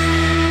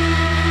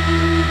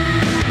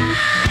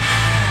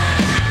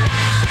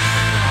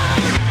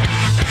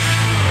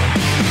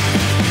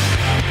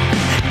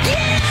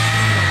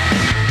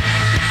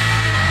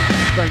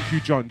 Thank you,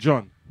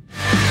 John.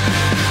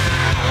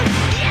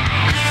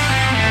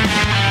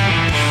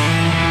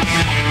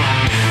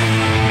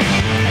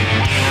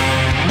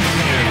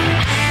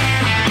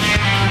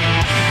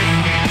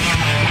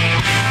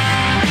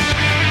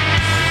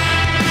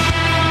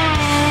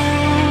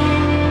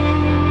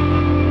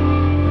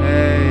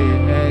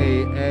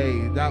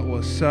 That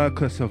was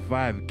Circa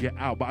Survive, Get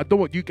Out. But I don't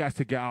want you guys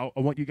to get out. I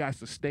want you guys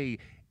to stay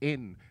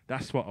in.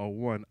 That's what I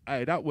want.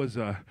 Hey, that was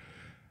a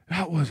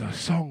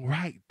song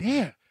right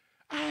there.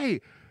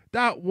 Hey,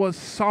 that was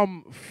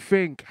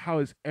something. How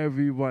is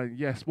everyone?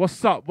 Yes.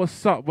 What's up?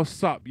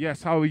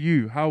 Yes, how are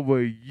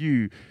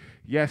you?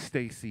 Yes,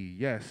 Stacey.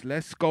 Yes.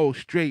 Let's go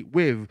straight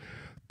with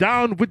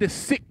Down with the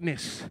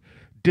Sickness,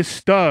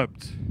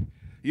 Disturbed.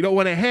 You don't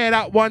want to hear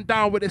that one,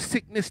 Down with the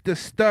Sickness,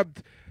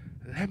 Disturbed?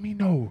 Let me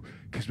know,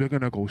 because we're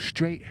going to go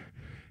straight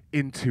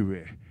into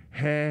it.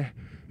 Here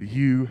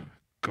you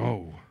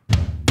go.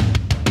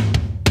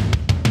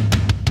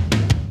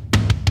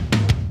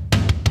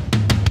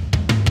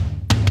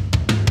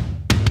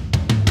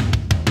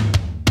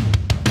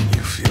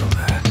 You feel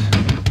that?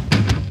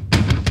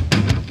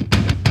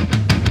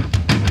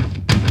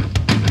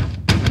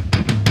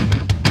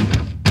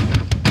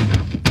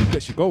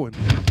 Gets you going.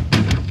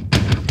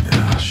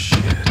 Oh, shit.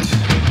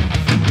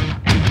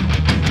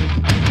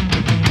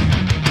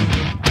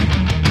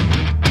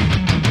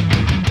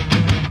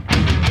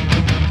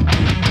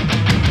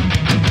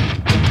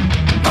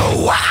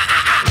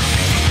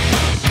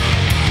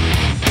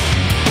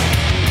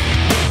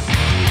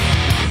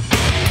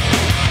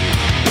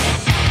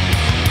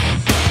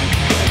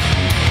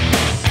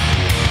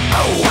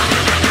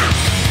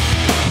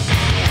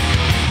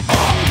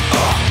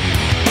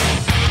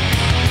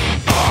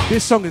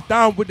 This song is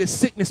Down with the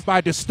Sickness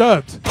by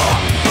Disturbed.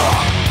 Drowning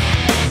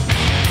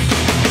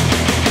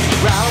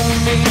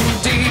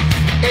deep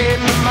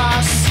in my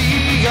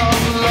sea of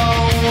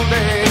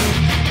loathing,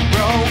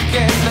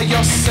 broken,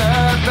 your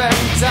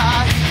servant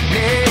I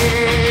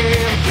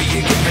live. Will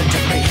you give it to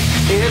me?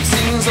 It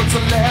seems what's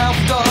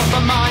left of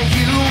my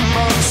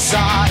human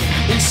side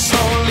is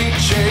slowly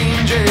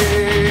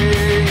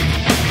changing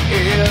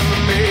in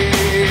me.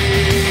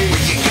 Will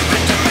you give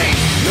it to me?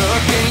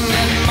 Looking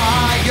at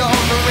my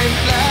own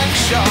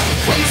reflection,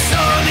 when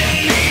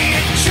suddenly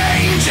it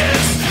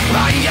changes,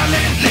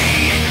 violently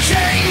it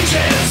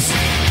changes.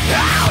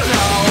 Oh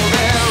no,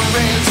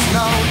 there is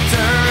no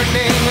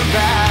turning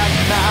back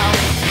now.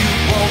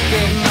 You've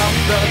woken up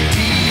the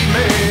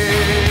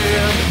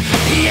demon,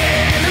 the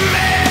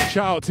enemy.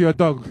 Shout out to your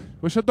dog.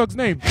 What's your dog's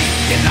name?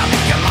 Get up,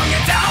 come on,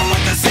 get down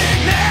with the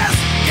sickness.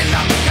 Get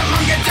up, come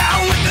on, get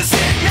down with the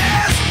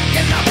sickness.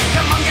 Get up,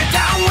 come on, get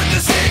down with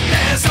the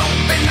sickness.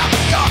 Open up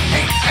your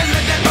hate and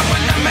let it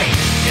run to me.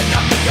 Get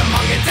up, come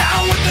on, get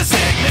down with the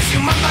sickness. You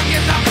mother,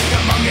 get up,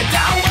 come on, get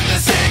down with the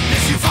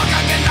sickness. You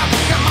fucker, get up,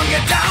 come on,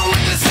 get down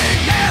with the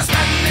sickness.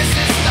 And this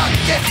is the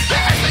gift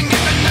that has been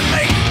given to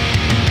me.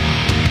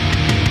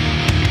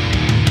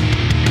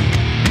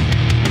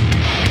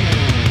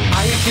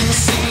 I can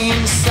see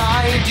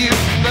inside you.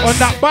 On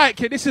that bike,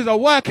 yeah, this is a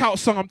workout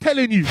song, I'm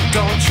telling you.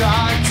 Don't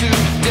try to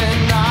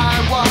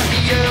deny what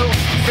you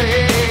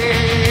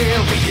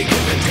feel. Will you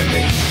give it to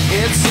me?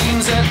 It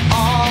seems that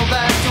all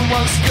that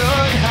was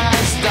good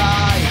has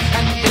died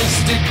and is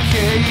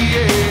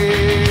decaying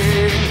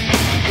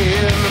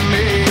in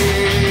me.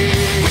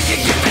 Will you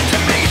give it to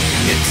me?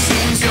 It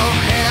seems you're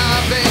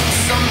having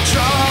some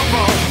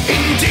trouble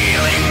in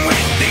dealing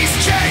with these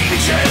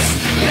changes,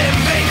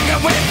 living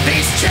with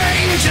these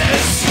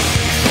changes.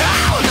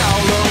 Now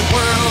the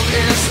world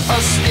is a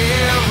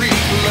scary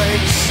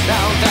place.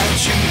 Now that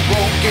you've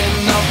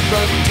woken up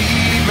the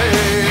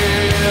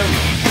demon,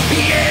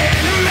 the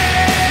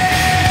enemy.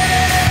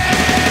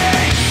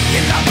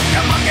 Get up,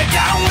 come on, get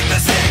down with the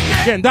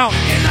sickness. Getting down.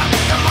 Get up,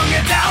 come on,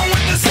 get down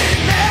with the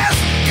sickness.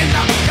 Get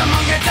up, come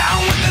on, get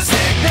down with the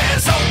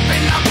sickness.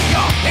 Open up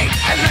your hate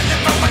and let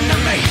it run to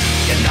me.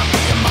 Get up,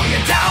 come on,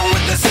 get down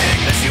with the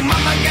sickness. You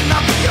mama, get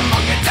up, come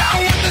on, get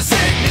down with the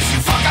sickness. You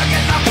fucker,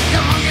 get up,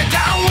 come on, get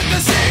down with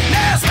the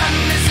sickness. And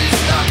this is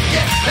the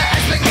gift that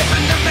has been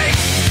given to me.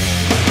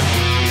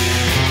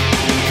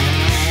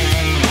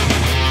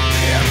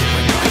 And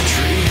when I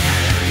dream,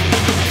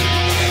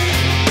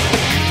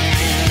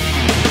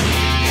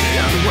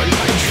 and when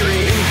I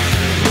dream,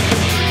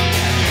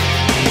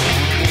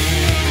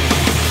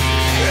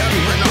 and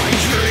when I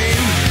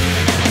dream,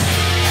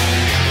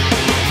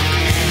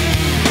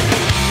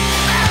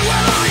 and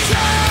when I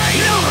dream,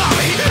 no,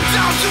 mommy,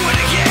 don't do it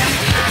again,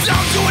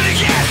 don't do it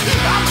again.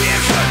 I'll be a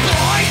good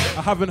boy.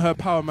 I haven't heard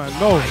Power Man,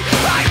 no.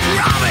 I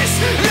promise,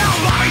 no,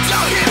 mommy,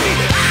 don't hit me.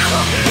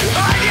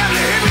 I never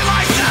hit me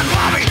like that,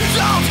 mommy.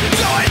 Don't do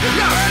it,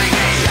 you're hurting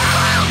me.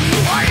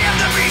 I am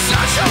the be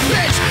such a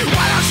bitch.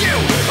 Why don't you?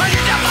 Why you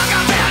just fuck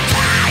up and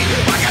die?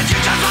 Why can't you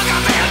just fuck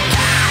up and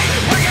die?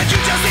 Why can't you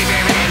just leave me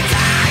and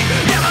die?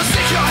 Never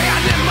stick your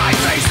hand in my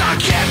face, I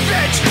can't,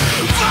 bitch.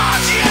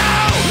 Fuck you!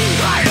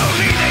 I don't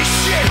need this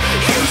shit.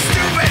 You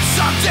stupid,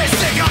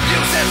 sadistic,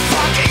 abusive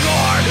fucking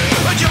whore.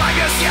 Would you like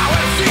to see how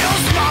it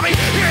feels, mommy?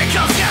 Here it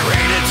comes, get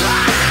ready to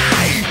die.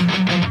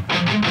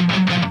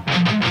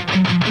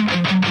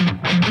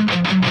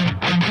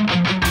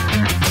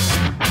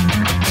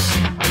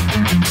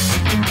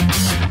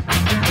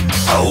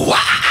 Oh,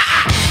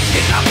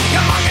 get up,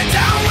 come on, get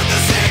down with the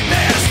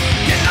sickness.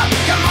 Get up,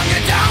 come on,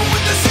 get down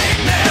with the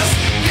sickness.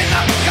 Get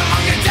up, come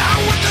on, get down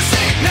with the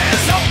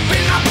sickness.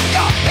 Open up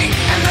your hate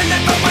and then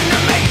it open to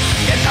me.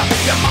 Get up,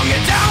 come on,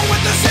 get down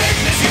with the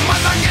sickness. You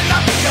mother, get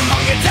up, come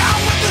on, get down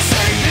with the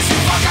sickness. You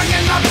fucker,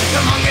 get up,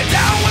 come on, get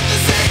down with the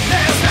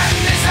sickness.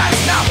 Madness has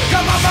now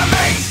come over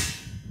me.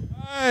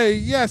 Hey,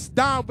 yes,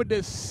 down with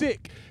the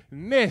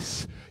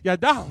sickness. You're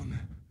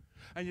down,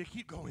 and you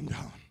keep going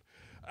down.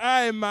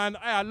 Hey, man,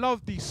 I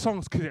love these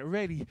songs because it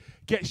really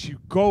gets you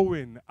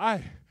going.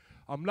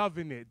 I'm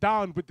loving it.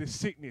 Down with the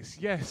sickness.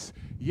 Yes,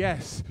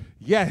 yes,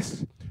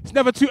 yes. It's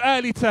never too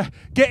early to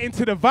get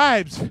into the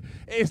vibes.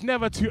 It's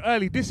never too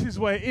early. This is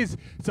what it is.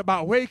 It's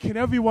about waking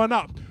everyone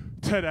up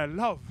to the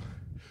love,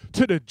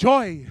 to the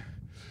joy,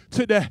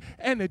 to the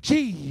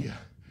energy.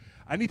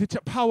 I need to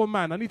check Power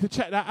Man. I need to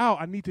check that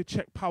out. I need to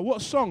check Power.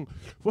 What song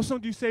do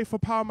you say for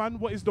Power Man?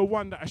 What is the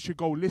one that I should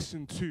go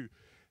listen to?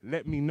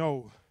 Let me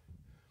know.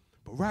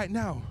 But right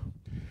now,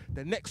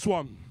 the next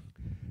one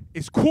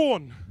is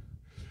Korn,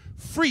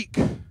 Freak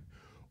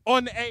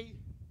on a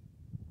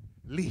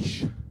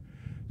Leash.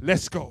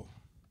 Let's go.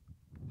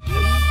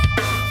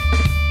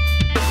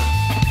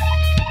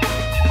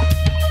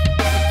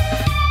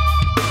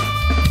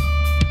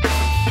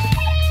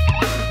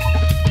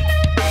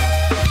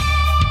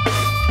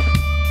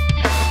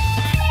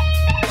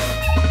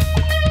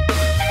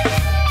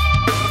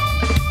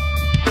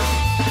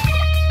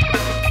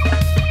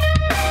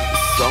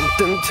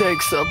 Something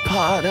takes a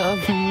part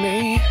of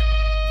me.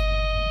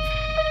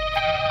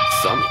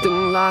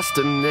 Something lost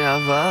and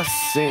never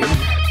seen.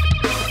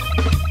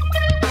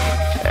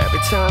 Every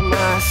time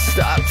I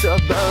start to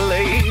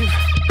believe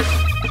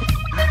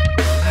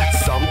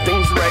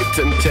something's raped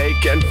and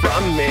taken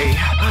from me,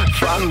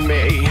 from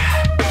me.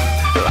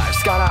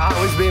 Life's gotta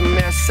always be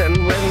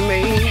messing with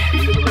me.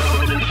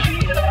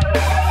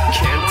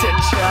 Can't it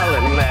chill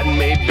and let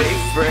me be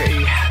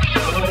free?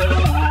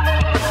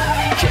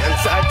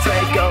 Can't I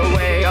take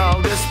away all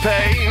this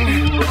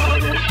pain?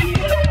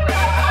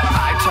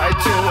 I try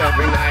to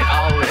every night,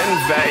 all in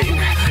vain,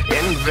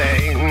 in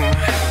vain.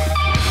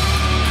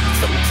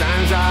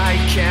 Sometimes I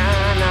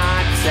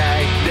cannot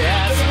take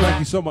this. Thank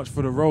you so much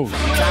for the rose.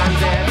 Sometimes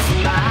it's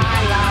my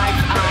life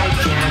I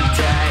can't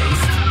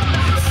taste.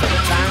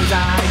 Sometimes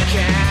I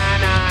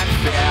cannot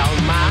feel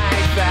my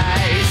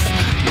face.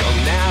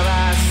 You'll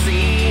never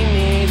see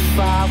me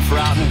fall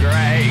from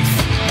grace.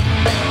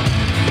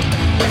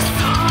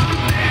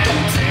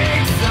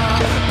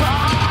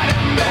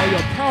 Oh,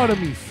 you're proud of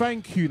me.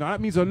 Thank you. Now, that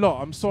means a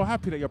lot. I'm so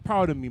happy that you're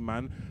proud of me,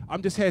 man.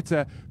 I'm just here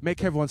to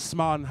make everyone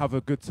smile and have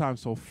a good time,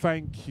 so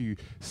thank you.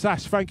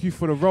 Sash, thank you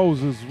for the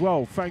rose as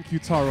well. Thank you,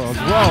 Tara, as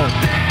well.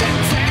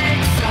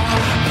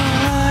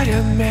 Part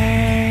of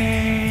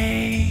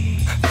me,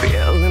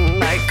 feeling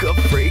like a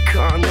freak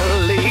on a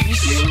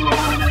leash.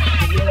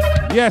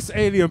 Yes,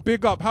 Alien,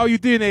 big up. How you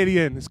doing,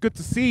 Alien? It's good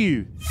to see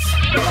you.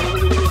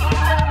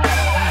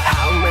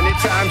 How many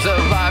times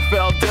have I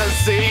felt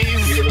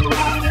deceived?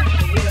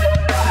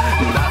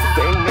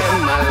 Nothing in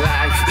my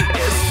life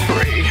is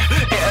free,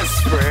 is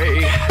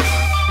free.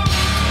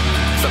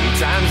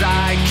 Sometimes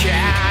I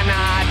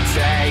cannot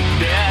take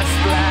this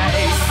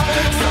place.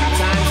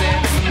 Sometimes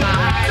it's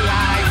my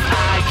life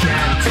I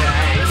can't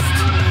taste.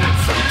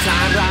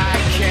 Sometimes I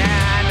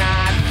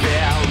cannot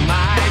feel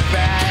my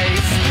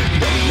face.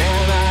 You'll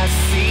never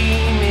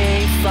see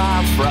me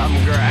fall from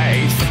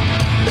grace.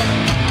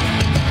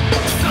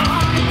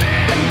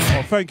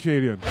 Oh, thank you,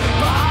 Alien.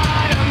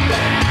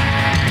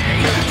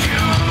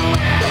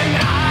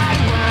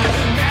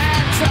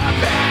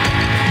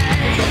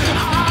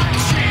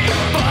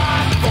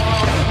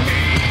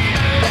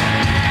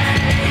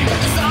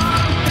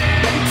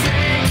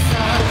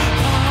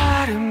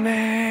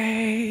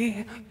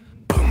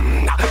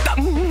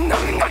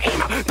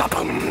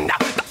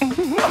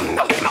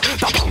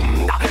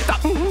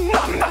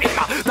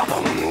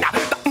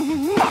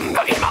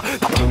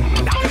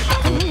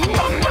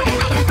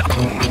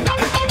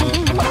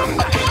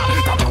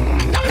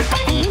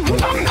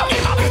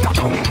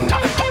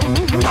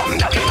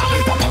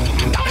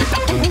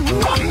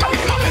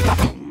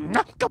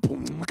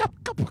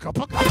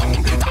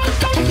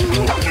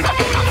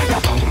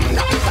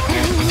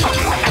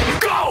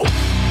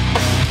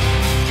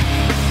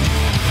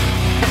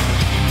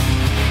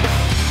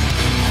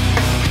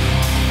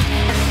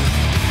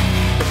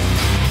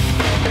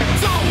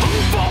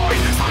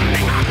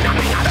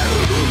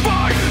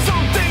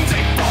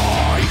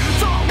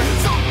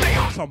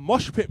 Some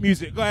mosh pit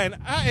music going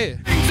at it.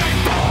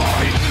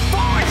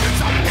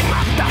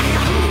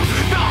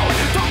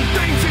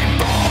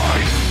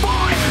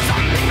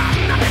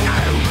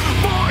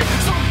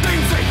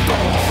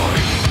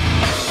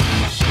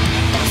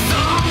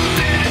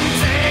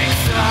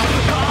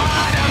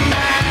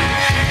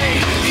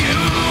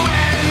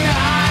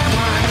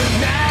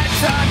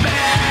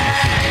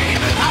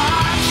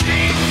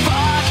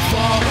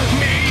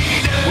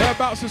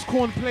 Whereabouts is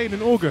Korn playing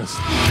in August?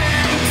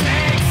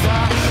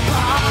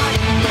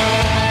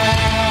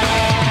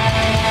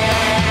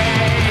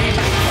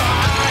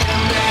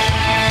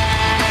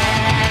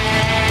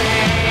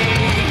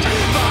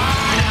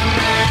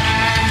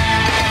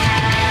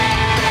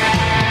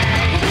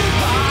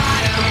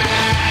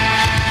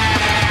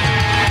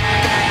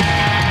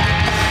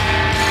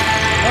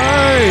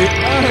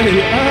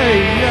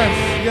 Hey,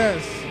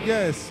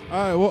 yes.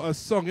 Aye, what a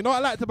song. You know what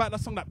I liked about that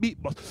song, that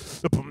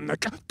beatbox?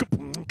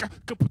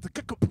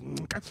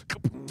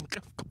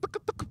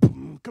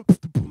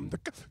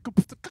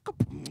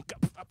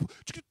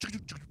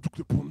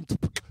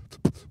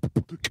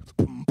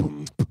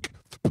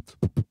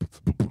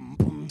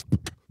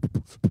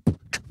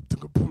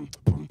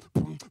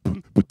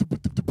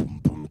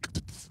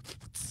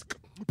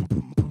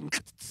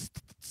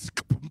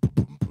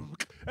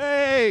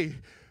 Hey,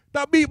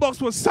 that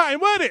beatbox was something,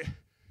 wasn't it?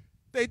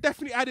 They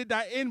definitely added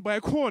that in by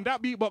Korn.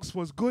 That beatbox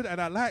was good and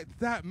I liked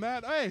that,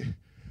 man. Hey,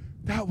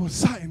 that was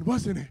something,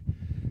 wasn't it?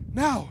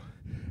 Now,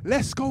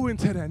 let's go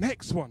into the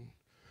next one.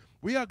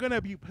 We are going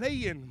to be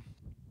playing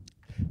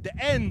The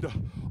End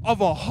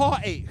of a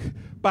Heartache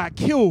by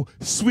Kill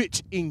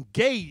Switch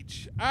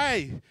Engage.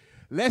 Aye,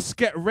 let's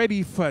get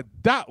ready for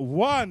that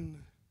one.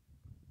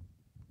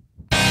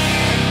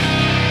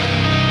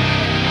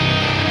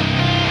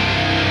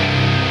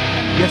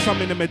 Yes,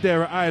 I'm in the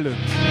Madeira Island.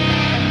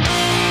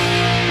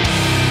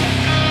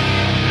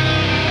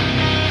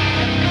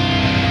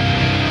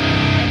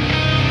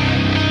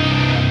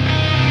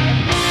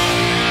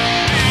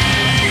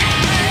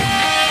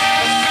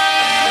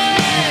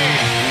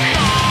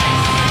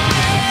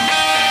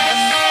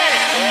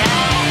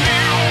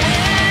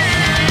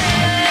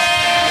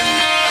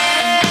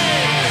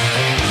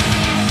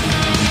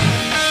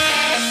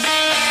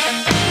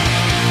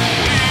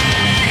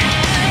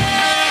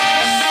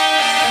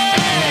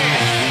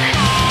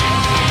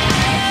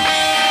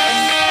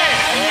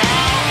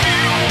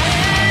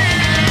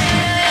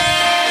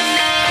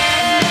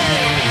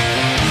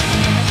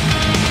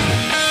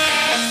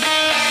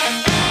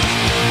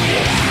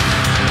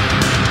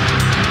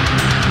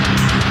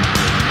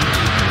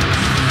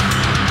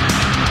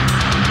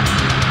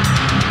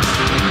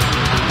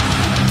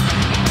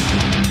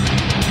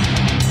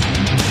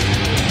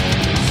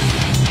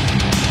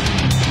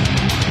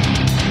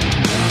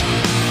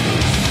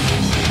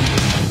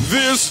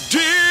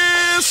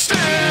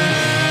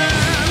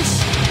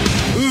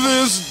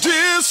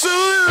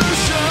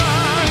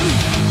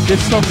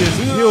 song is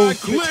Kill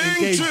Switch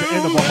Engage, the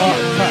end of a heart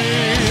attack.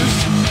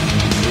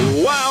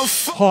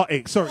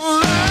 Heartache, sorry.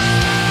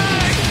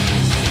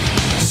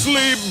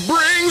 Sleep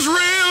brings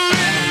release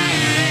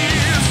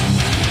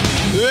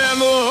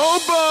and the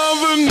hope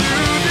of a new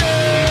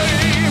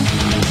day.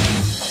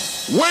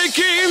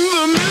 Waking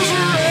the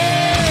misery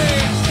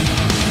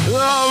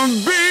of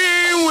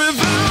being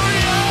without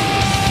you.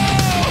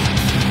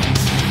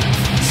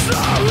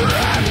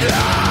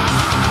 Surrender.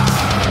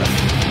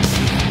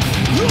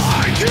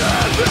 Like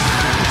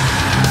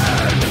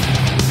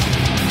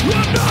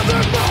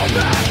another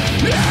moment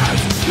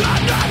is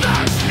another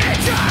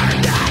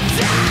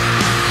eternity.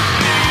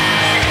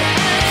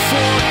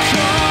 For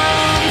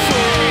comfort,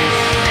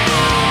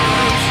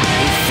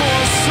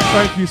 for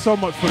Thank you so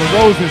much for the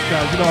roses,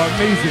 guys. You know,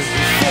 amazing.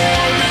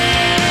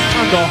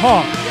 And the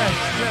heart. Yes,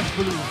 yes,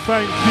 Balloon.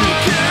 Thank you.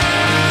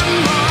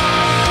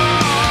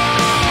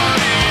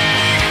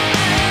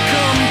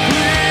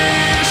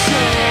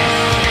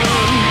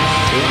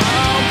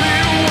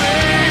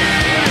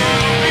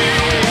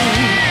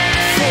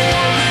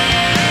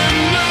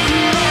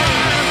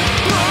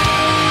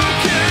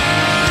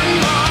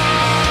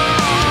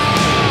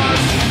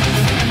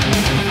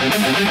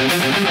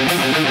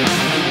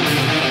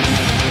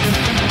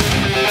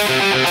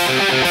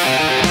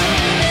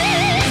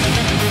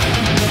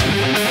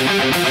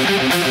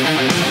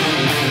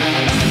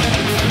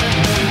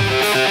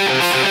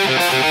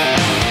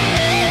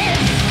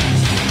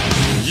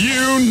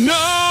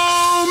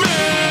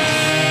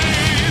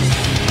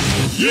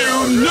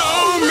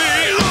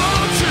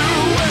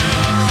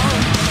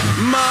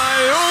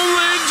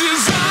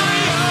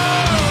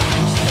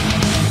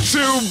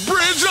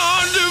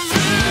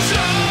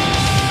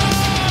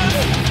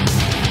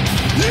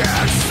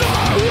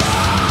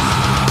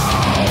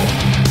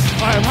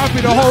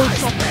 Happy the whole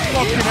shop is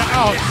blocking it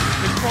out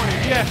this morning.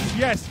 Yes,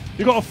 yes,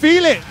 you gotta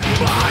feel it.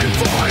 my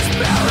voice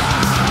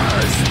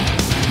mirrors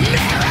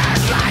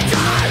like a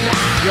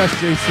light. Yes,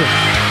 Jason.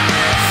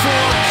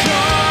 For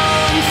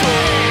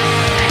comfort,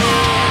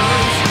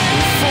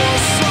 for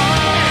silence,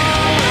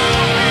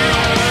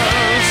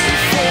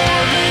 for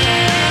the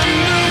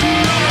end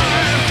of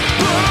my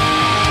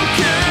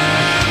broken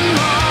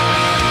heart,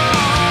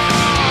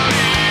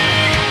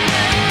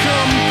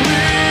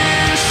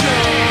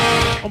 completion.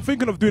 I'm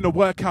thinking of doing a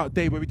workout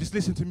day where we just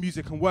listen to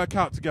music and work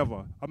out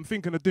together. I'm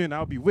thinking of doing that.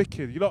 That'll be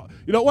wicked. You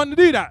don't want to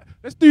do that?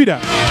 Let's do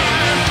that.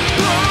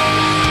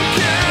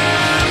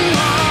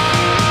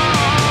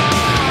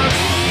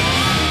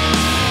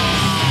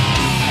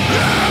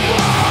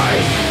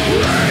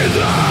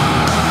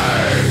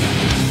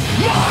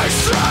 My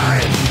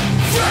strength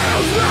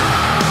fails me.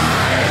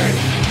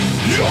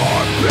 Your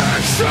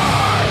picture,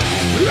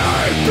 a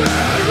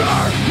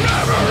bitter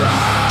memory.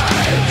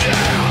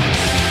 Yeah.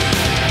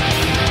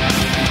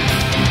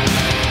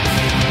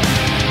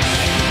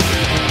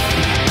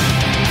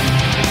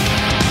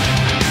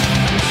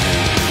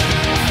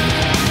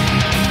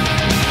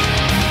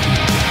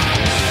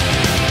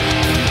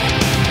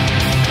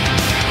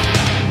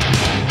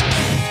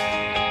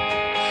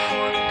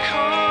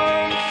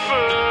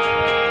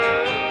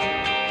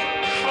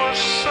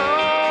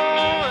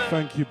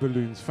 Thank you,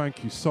 Balloons.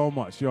 Thank you so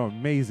much. You're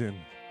amazing.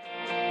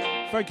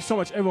 Thank you so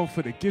much, everyone,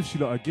 for the gifts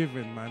you lot are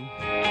giving, man.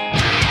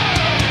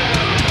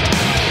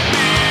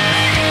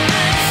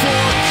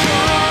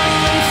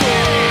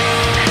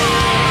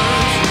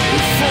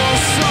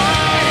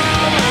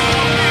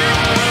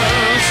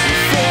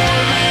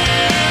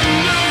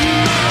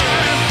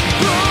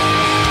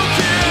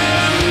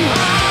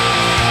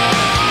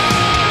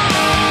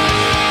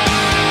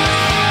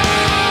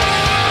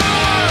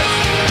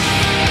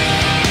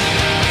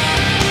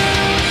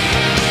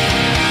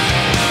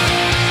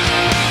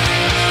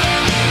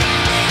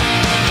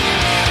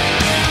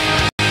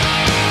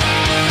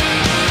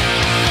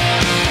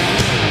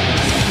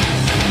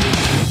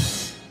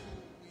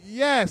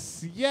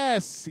 Yes,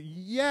 yes,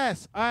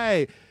 yes.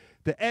 Aye.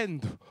 The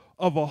End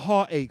of a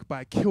Heartache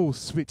by Kill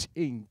Switch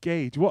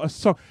Engage. What a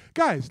song.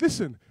 Guys,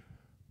 listen.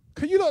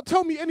 Can you not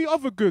tell me any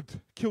other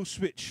good Kill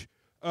Switch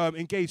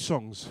Engage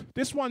songs?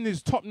 This one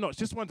is top notch.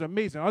 This one's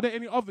amazing. Are there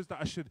any others that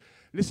I should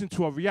listen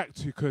to or react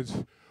to?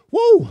 Because,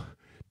 woo,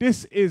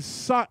 this is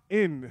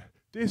something.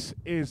 This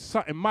is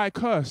something. My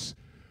Curse.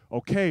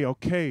 Okay,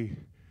 okay.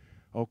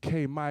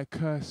 Okay, My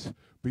Curse.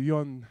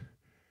 Beyond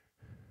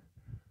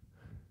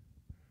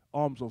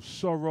Arms of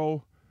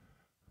Sorrow.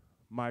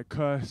 My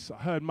Curse.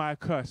 I heard My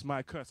Curse,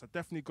 My Curse. I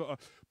definitely got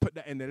to put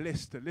that in the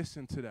list to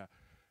listen to that.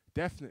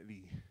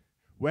 Definitely.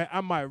 Where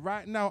am I?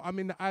 Right now, I'm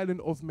in the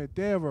island of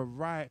Madeira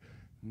right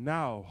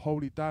now.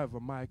 Holy Diver,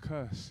 My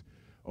Curse.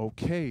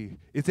 Okay.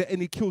 Is there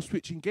any Kill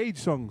Switch Engage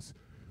songs?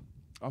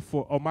 I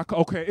thought, oh,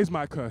 okay, it is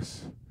My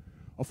Curse.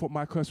 I thought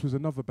My Curse was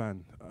another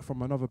band,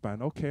 from another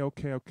band. Okay,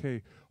 okay,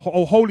 okay.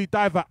 Oh, Holy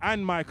Diver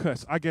and My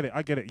Curse. I get it,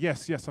 I get it.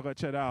 Yes, yes, I got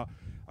to check that out.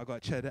 I gotta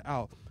check it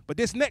out. But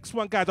this next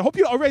one, guys, I hope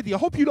you lot are ready. I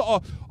hope you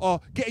lot are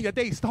getting your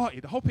day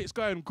started. I hope it's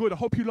going good. I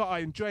hope you lot are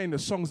enjoying the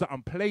songs that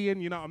I'm playing.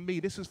 You know what I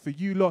mean? This is for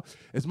you lot.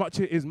 As much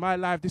as it is my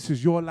life, this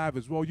is your life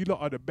as well. You lot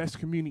are the best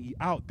community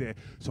out there.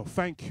 So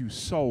thank you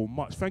so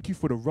much. Thank you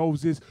for the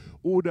roses,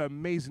 all the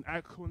amazing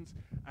icons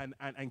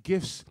and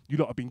gifts you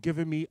lot have been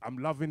giving me. I'm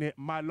loving it.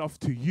 My love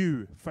to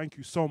you. Thank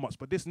you so much.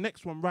 But this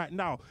next one right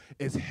now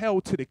is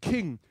Hail to the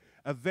King,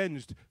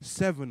 Avenged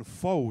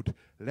Sevenfold.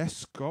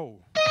 Let's go.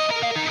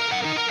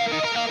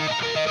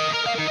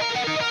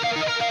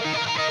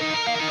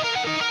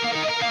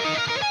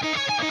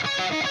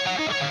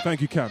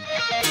 Thank you, Cam.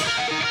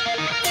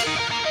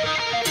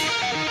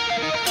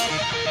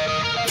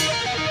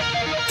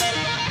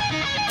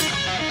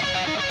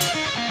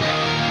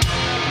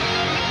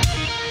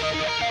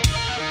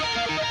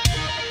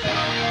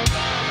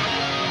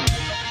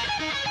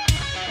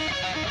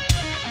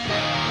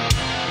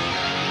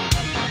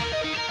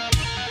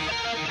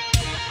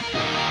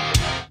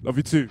 Love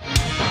you too.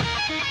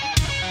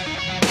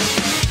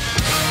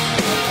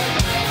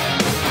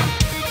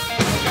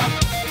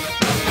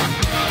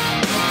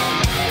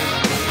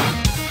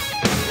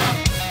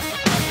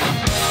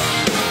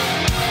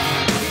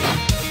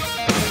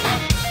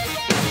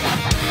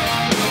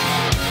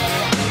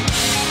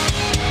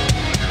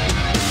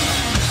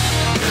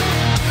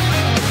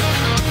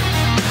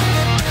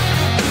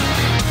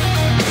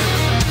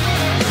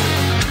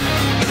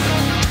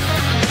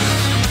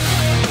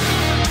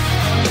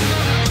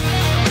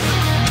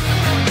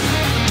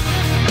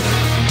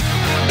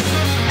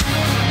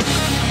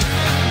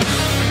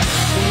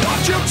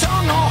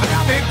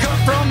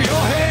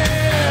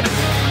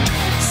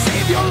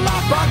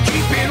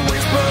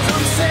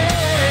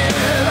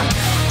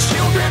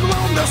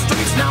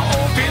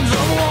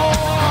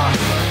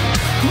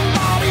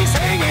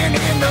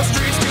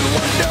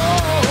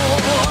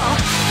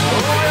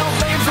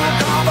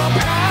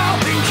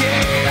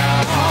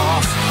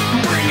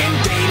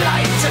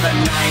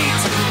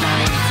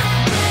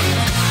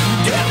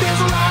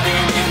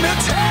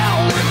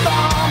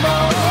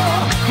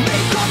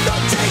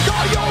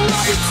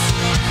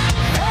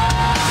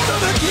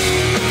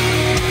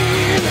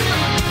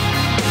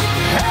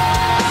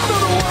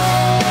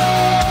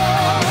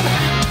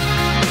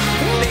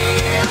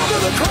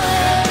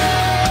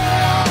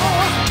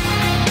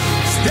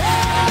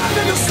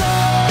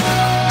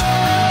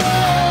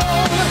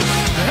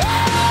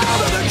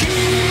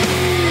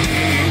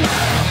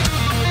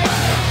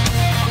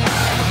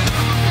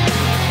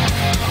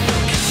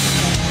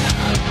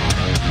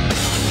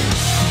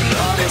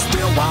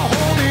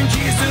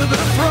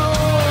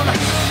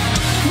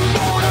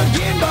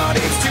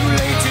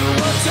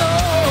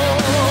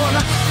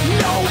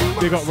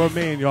 Big up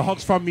Romain, your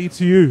hugs from me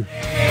to you.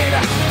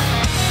 Dare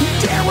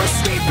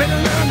escape and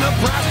learn the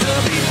price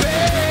to be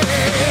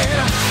paid.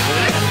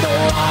 Let the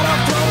water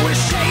flow with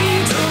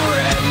shades of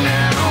red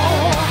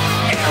now.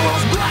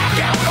 Arrows black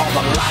out all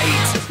the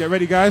lights. Let's get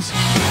ready, guys.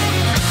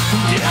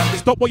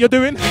 Stop what you're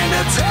doing.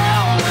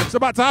 It's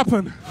about to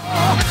happen. They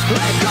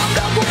come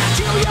to grant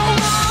you your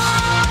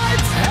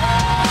rights.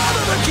 Hail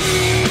to the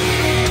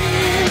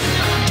king.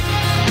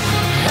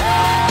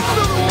 Hail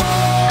to the world.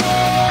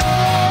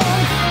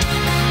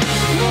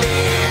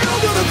 Kneel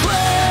to the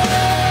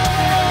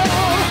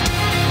crown.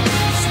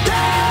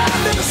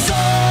 Stand in the sun.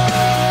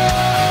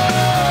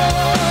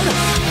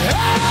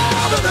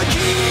 Hail to the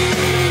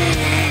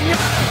king.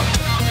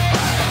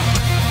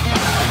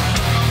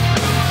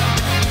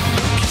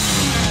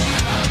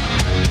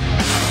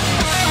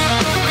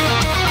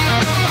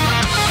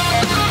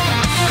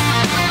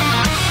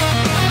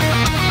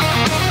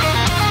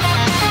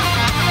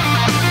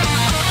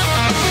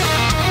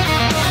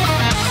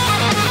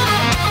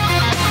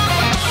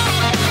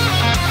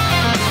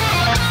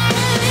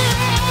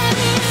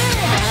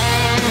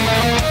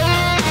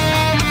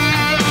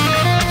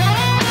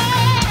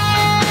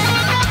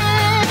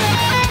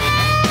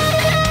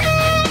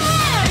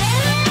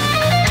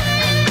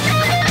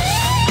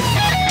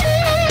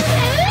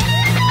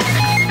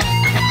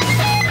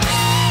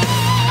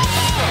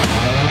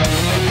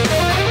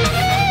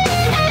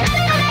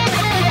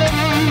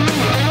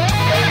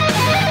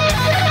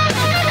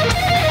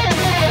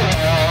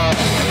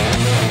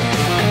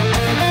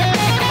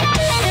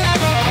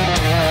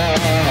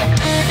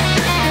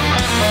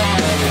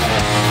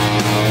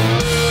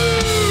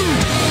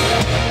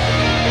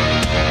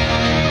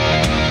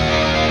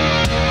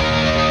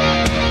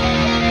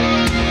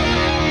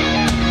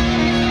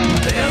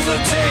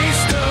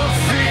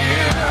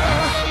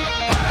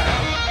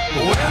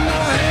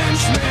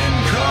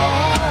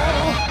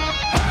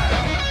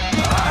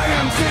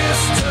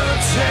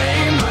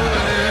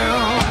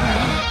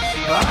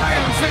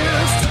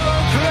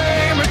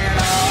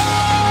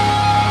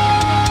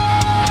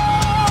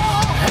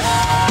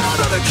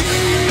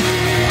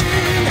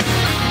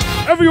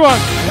 Everyone.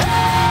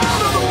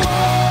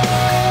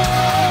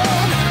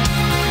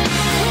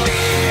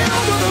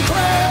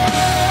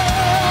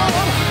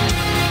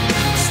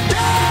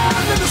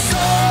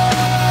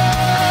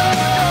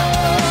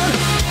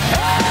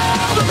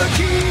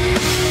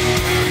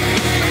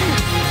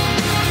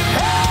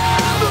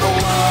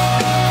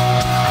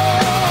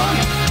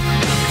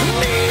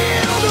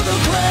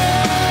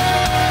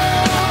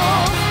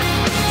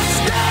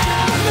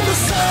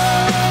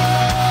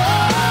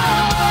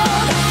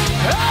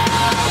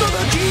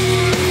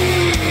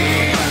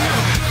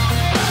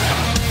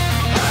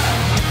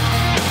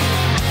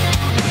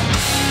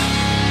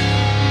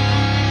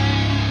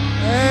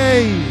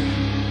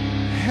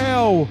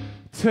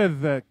 to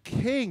the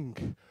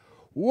king.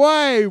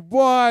 Why?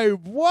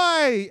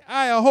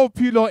 I hope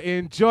you lot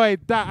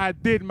enjoyed that. I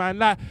did, man.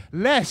 Like,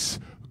 let's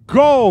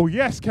go.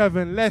 Yes,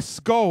 Kevin, let's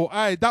go.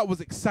 That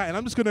was exciting.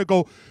 I'm just going to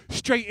go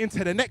straight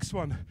into the next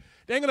one.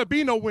 There ain't going to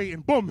be no waiting.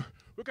 Boom.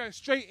 We're going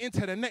straight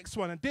into the next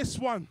one. And this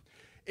one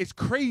is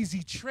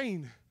Crazy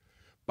Train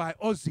by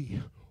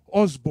Ozzy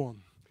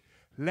Osbourne.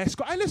 Let's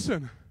go. Hey,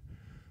 listen.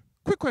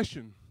 Quick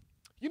question.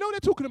 You know they're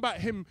talking about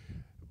him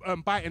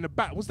biting the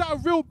bat. Was that a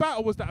real bat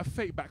or was that a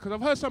fake bat? Because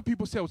I've heard some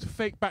people say it was a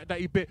fake bat that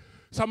he bit.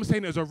 Some are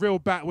saying it was a real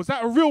bat. Was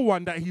that a real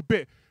one that he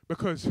bit?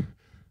 Because you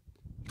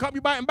can't be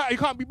biting bats. You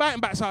can't be biting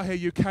bats out here.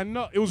 You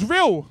cannot. It was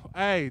real.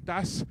 Hey,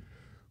 that's...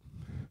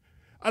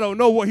 I don't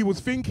know what he was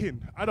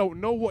thinking. I don't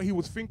know what he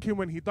was thinking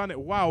when he done it.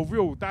 Wow,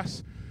 real.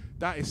 That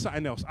is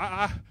something else.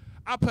 I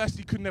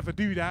personally could never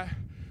do that.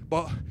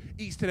 But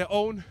each to their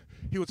own.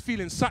 He was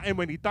feeling something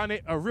when he done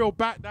it. A real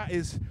bat, that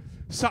is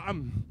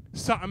something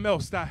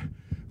else. That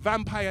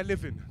vampire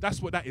living.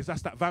 That's what that is.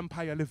 That's that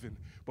vampire living.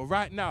 But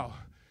right now,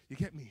 you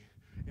get me?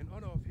 In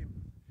honor of him,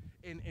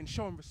 in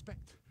showing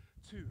respect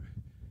to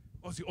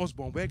Ozzy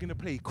Osbourne, we're going to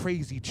play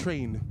Crazy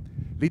Train.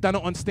 They done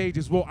it on stage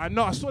as well. I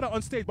know, I saw that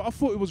on stage, but I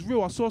thought it was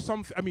real. I saw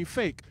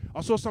fake.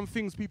 I saw some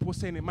things people were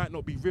saying it might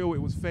not be real,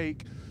 it was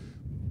fake.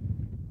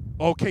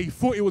 Okay, you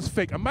thought it was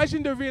fake.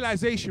 Imagine the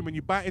realization when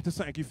you bite into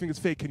something you think it's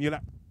fake and you're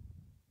like,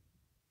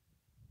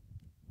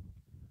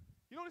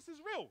 you know, this is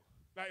real.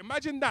 Like,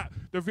 imagine that,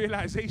 the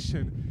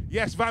realization.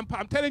 Yes, vampire.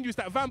 I'm telling you, it's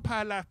that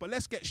vampire life, but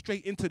let's get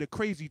straight into the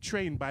Crazy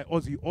Train by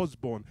Ozzy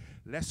Osbourne.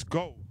 Let's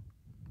go.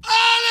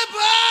 All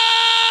aboard!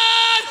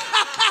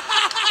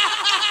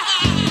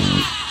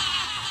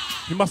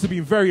 He must have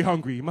been very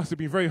hungry. He must have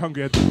been very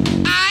hungry.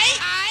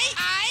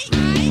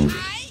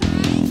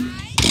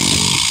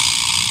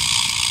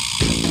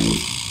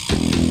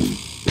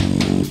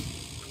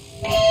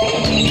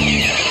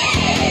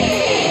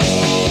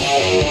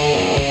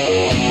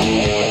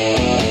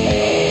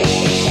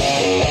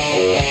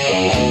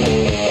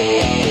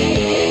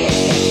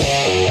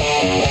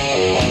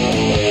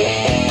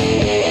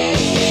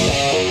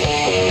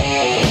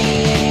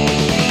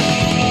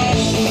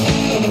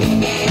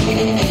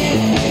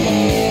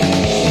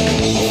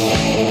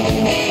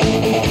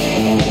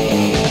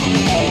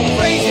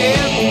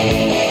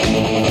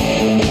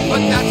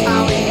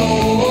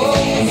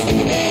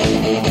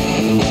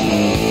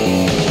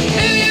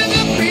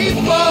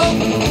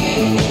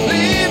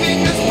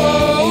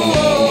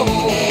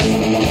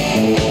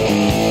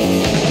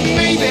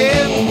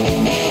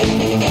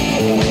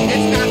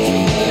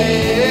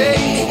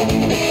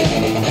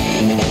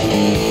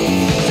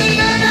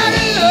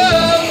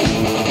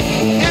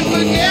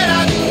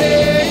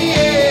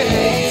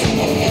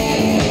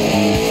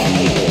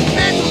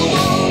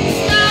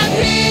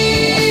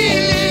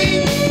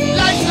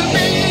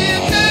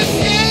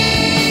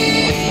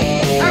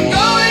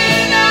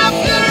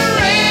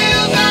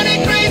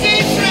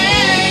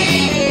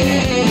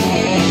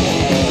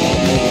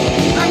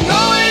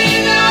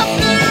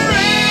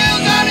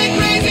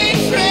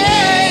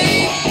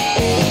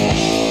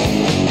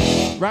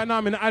 Right now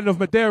I'm in the island of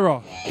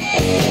Madeira.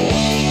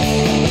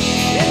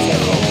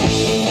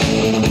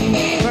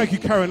 Thank you,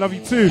 Karen. Love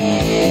you too.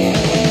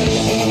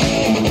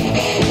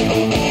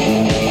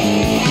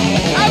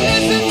 I've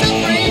listened to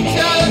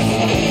preachers.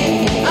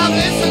 I've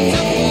listened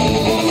to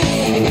fools.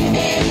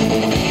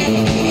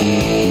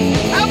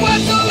 I've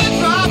watched all the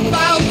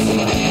dropouts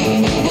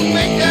who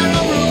make their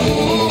own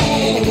rules.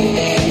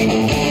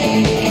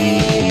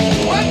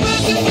 What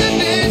was the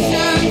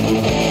tradition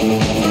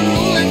to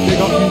rule and Big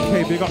up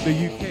control? UK, big up the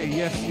UK.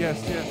 Yes.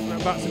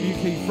 Whereabouts in the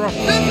UK from?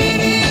 The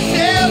media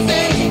sells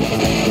it,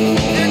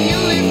 and you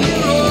leave the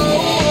road.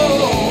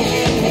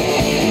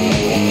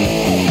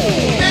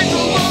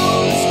 Mental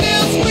wounds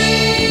still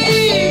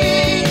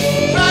screaming,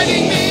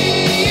 driving me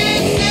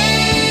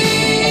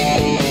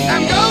insane.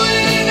 I'm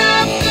going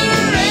off the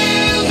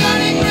rails on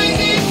a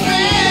crazy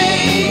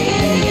train.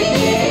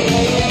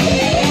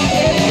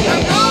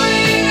 I'm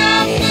going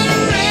off the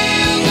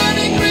rails on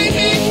a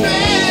crazy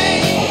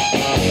train.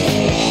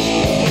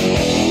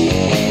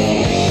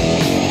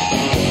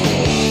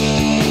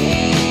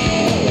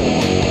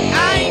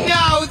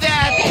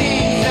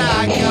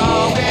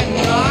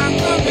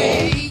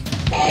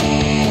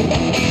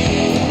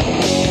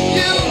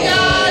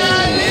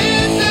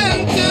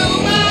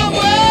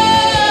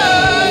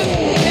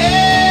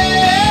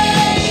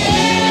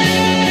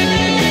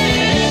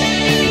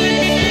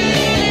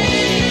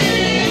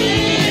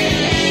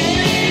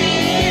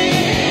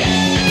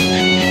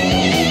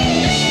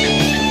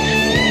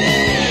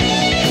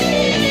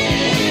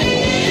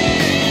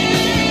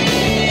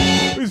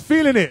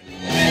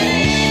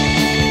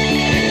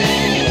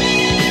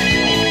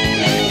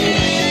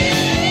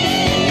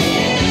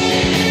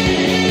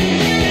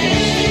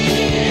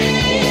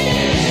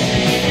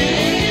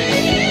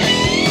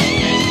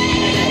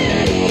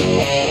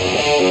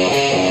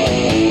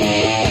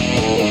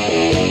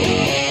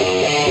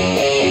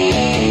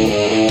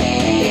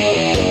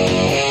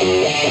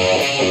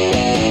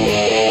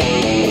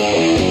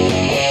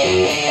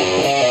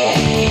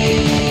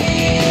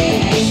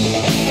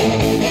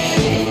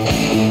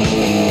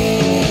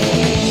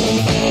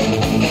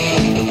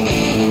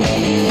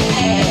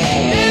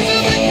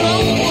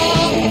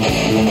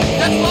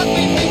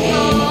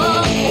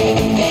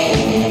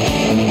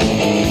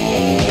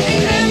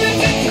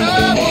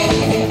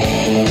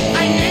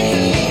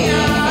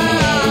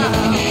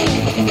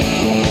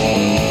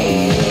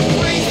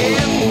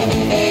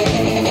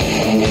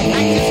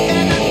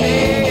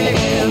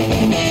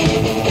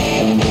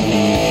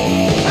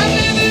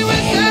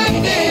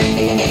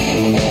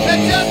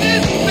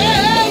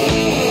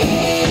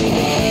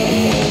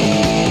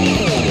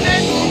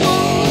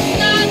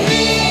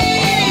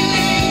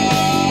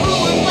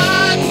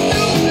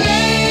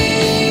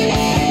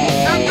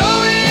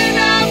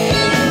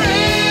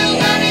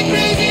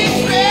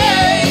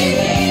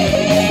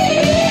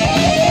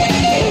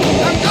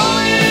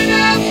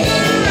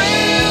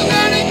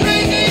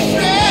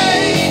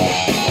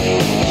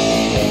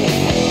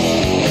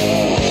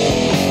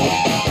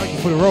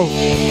 bro.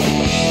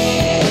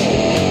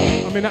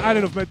 I'm in the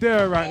island of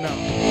Madeira right now.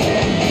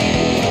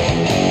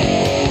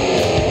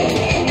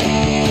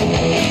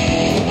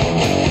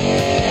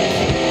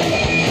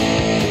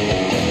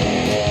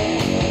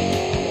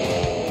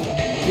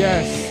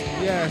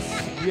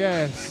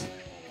 Yes.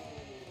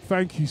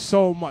 Thank you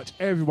so much,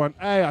 everyone.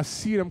 Hey, I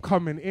see them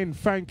coming in.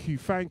 Thank you.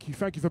 For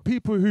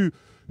people who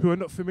are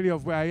not familiar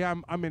with where I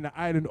am, I'm in the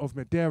island of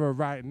Madeira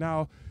right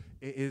now.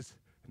 It is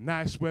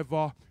nice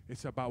weather.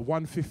 It's about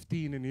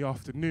 1:15 in the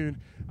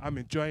afternoon. I'm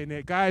enjoying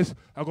it. Guys,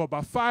 I've got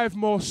about 5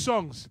 more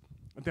songs,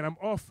 and then I'm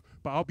off,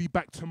 but I'll be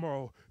back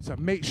tomorrow. So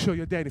make sure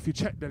you're there. And if you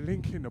check the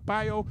link in the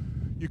bio,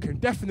 you can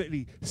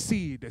definitely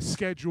see the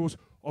schedules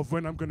of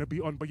when I'm going to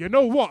be on. But you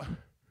know what?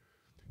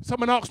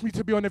 Someone asked me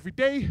to be on every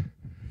day.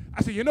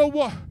 I said, you know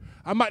what?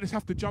 I might just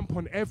have to jump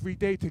on every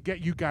day to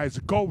get you guys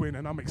going,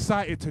 and I'm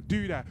excited to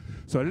do that.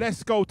 So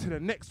let's go to the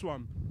next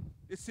one.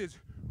 This is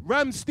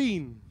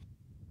Ramstein.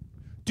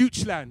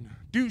 Deutschland.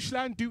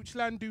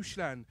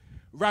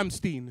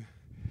 Ramstein.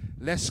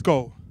 Let's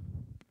go.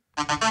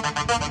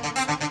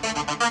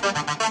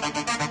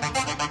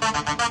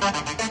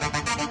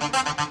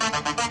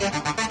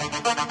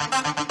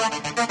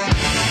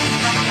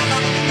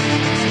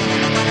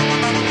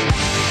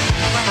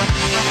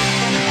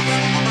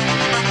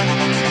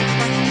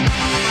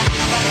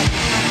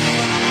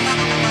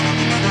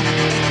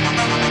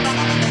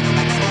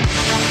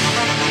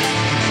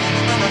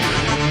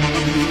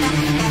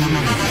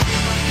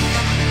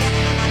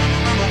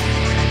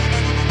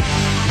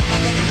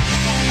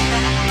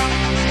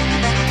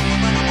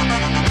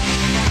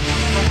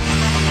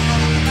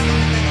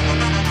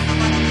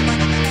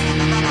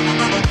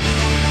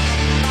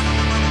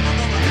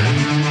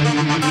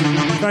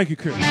 Thank you,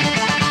 Chris.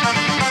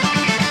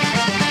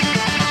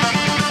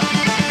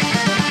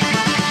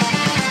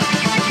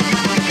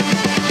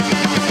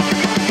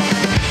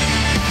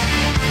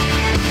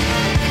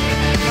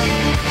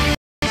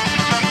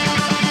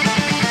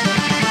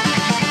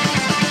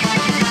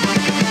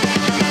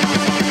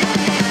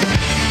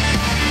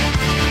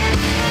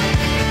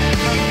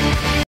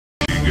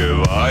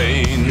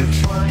 Geweint,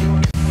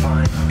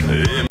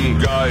 im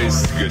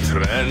Geist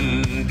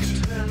getrennt,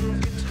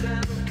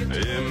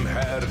 im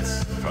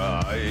Herz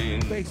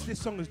vereint. This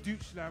song is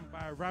Deutschland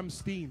by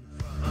Ramstein.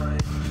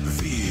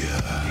 Wir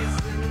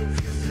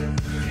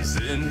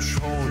sind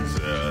schon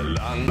sehr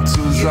lang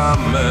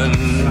zusammen,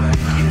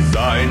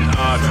 dein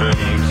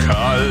Atem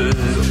kalt,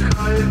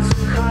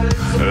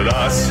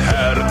 das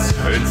Herz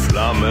in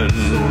Flammen.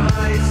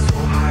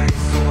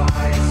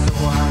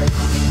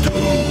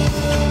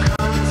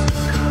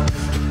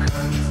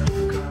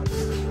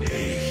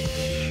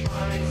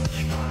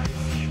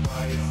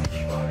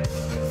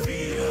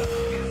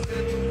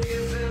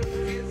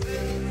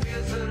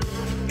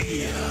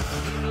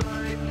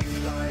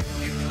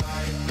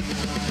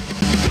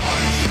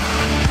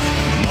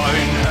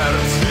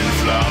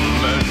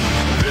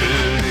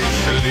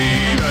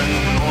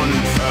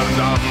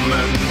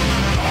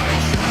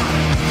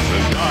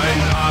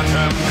 Dein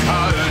Atem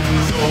kalt,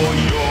 so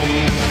jung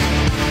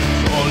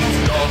und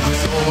doch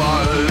so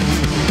alt.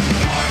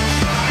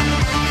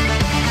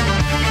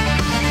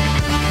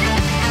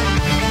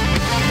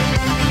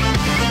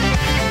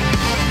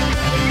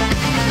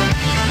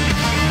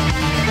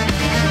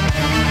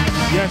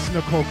 Yes,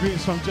 Nicole,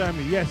 greetings from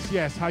Germany.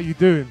 Yes, how you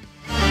doing?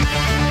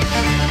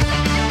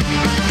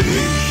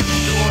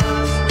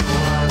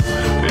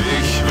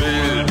 Ich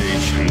will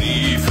dich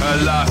nie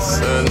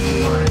verlassen,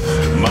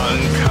 man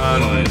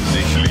kann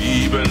sich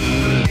lieben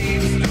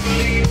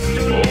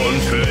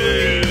und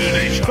will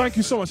dich. Thank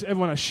you so much to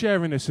everyone that's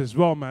sharing this as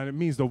well, man. It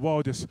means the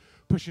world, just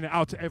pushing it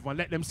out to everyone.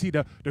 Let them see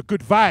the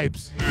good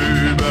vibes.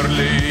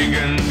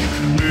 Überlegen,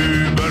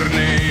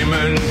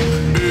 übernehmen,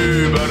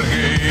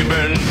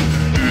 übergeben,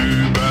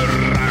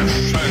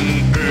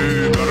 überraschen,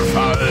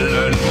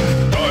 überfallen.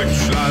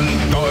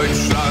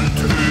 Deutschland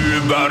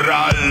über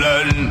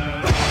allen.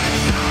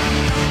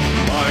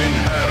 Mein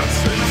Herz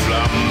in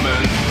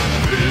Flammen,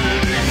 will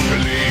dich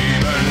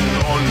lieben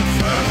und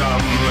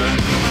verdammen.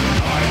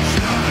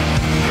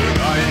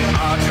 Dein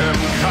Atem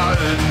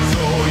kalt,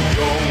 so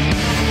jung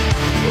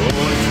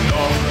und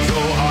doch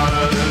so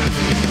alt.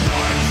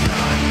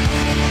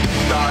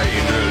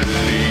 Deine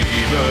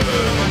Liebe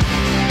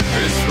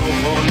ist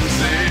Fluch und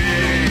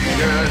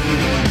Segen.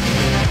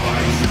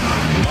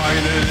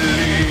 Meine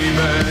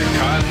Liebe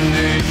kann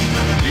ich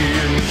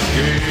dir nicht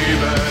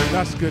geben.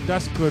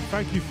 That's good.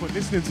 Thank you for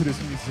listening to this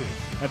music.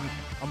 And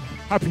I'm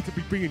happy to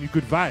be bringing you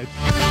good vibes.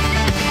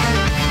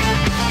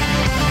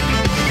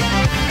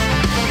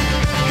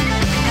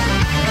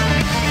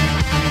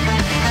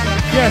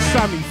 Yes,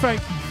 Sammy,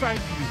 thank you.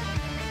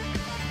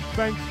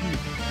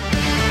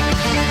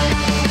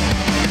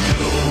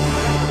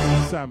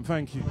 Sam,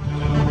 thank you.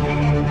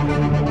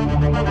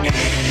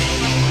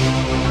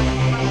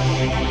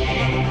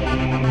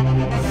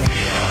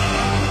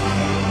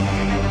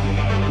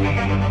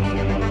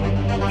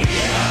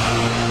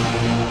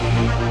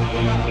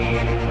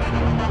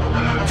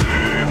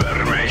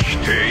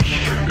 Übermächtig,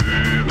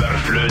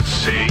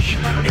 überflüssig,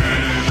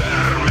 über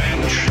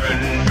Menschen,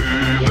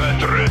 über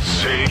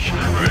sich,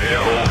 wer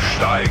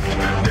hochsteigt,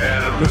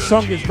 der The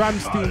song is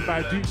Ramstein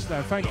by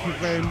Deutschland. Thank you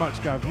very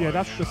much, Gav. Yeah,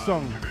 that's the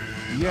song.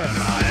 Yes.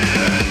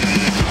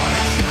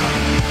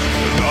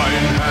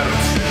 Dein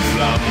Herz in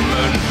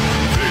Flammen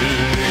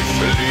will dich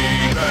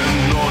lieben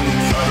und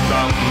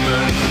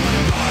verdammen.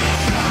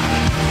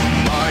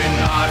 Mein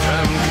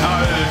Atem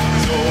kalt,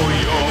 so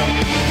jung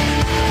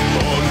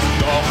und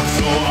doch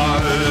so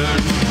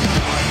alt.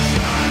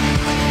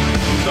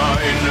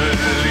 Deine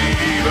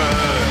Liebe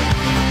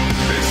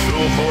ist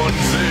Fluch und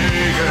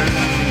Segen.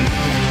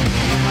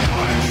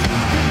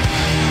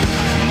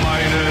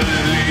 Meine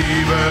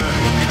Liebe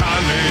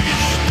kann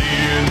ich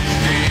dir nicht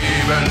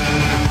geben.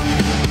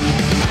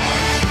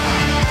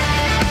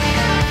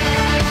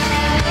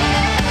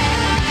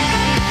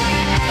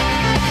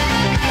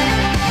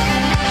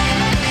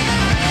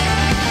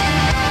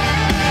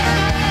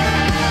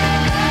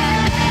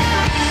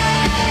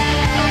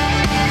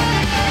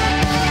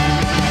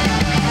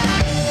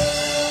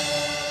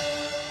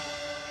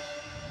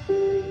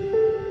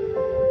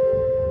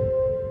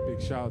 Big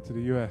shout out to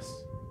the US.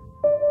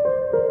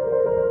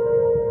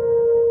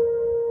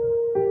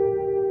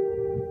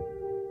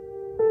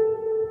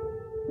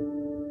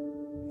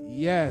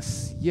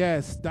 Yes,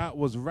 yes, that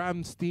was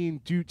Ramstein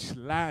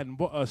Deutschland.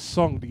 What a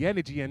song. The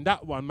energy in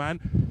that one, man.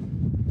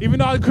 Even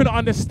though I couldn't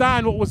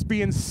understand what was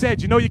being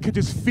said, you know, you could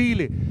just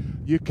feel it.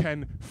 You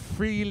can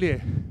feel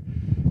it.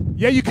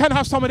 Yeah, you can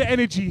have some of the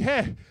energy.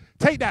 Here,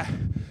 take that.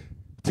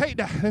 Take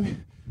that.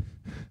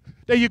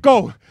 There you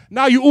go.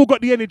 Now you all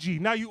got the energy.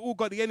 Now you all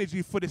got the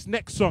energy for this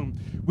next song,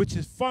 which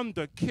is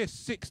Thunder Kiss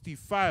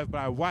 65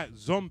 by White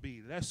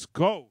Zombie. Let's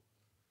go.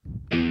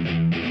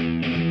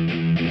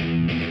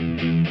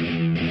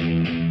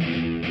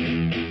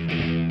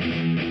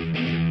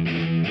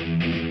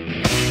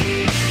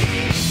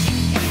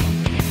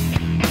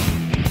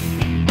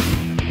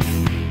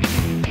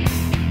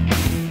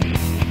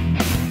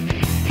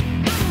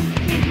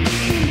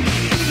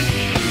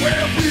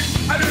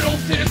 A little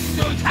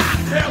sister's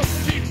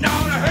house, cheating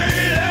on a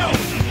halo.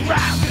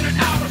 Rising and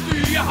out of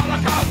the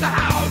Holocaust, the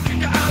house,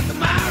 kick out the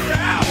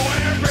Madeira.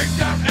 When it breaks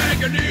down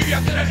agony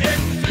after the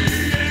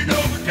ecstasy ain't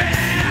over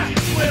there.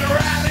 We're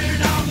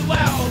riding on the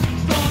well,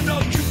 don't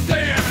know you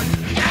there.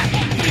 Got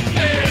to be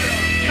there.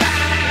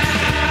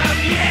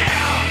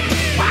 Yeah,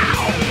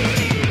 wow.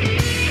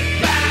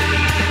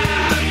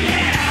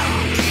 Yeah,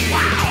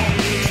 wow.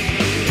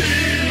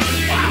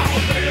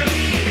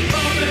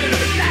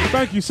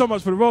 Thank you so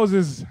much for the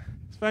roses.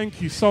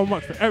 Thank you so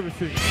much for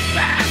everything.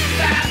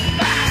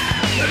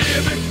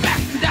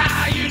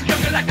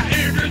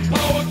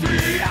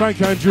 Thank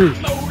you, Andrew.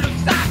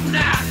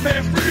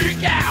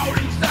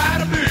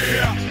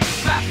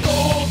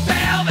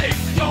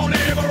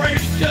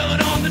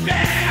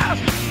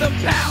 The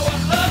power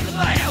of the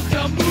lamb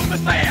to move me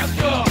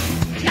faster.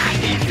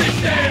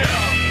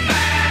 1960.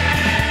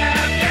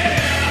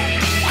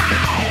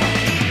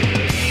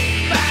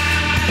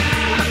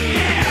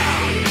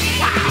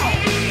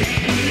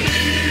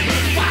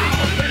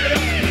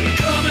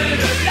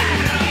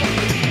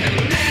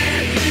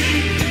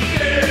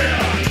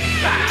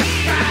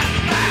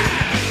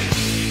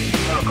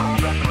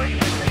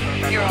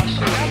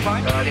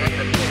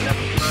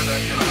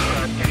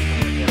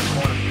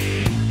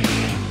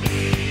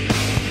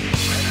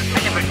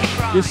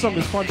 This song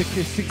is Thunder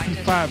Kiss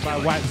 65 by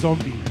White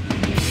Zombie.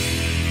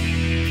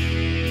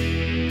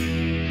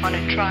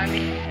 Wanna try me?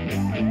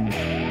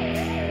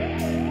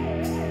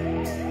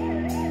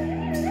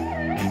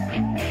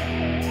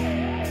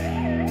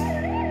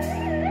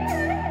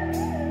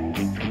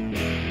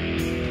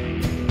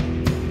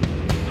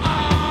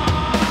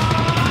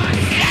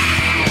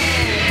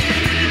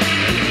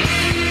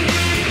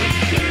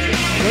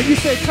 When you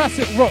say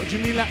classic rock, do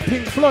you mean like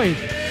Pink Floyd?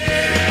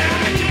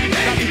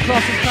 That be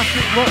classed as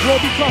classic rock? What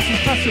would be classed as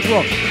classic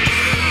rock?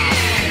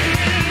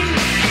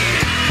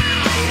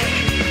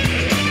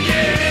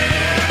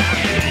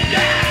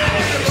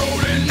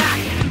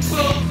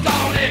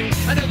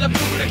 Another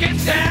fool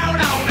gets down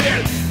on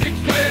it. It's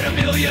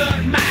 20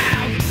 million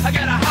miles. I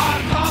got a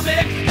hard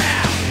comic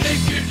style.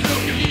 Think it's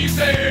looking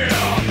easy.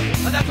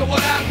 That's what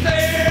I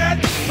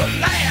said. But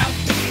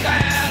last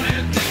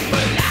silence is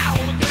loud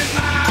in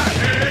my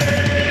head.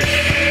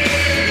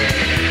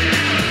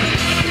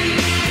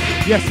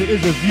 Yes, it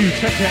is a view.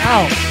 Check it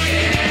out.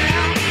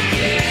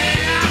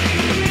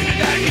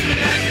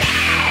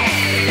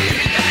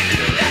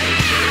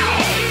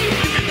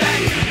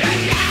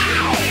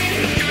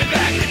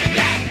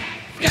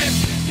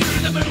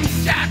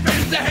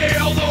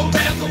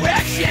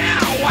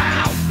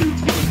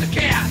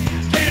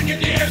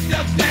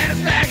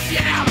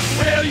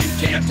 Well, you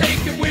can't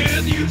take it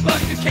with you,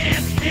 but you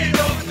can in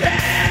over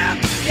down.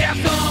 Yeah,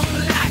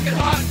 something like it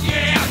hot,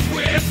 yeah,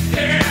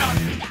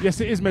 twisted. Yes,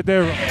 it is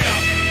Madeira.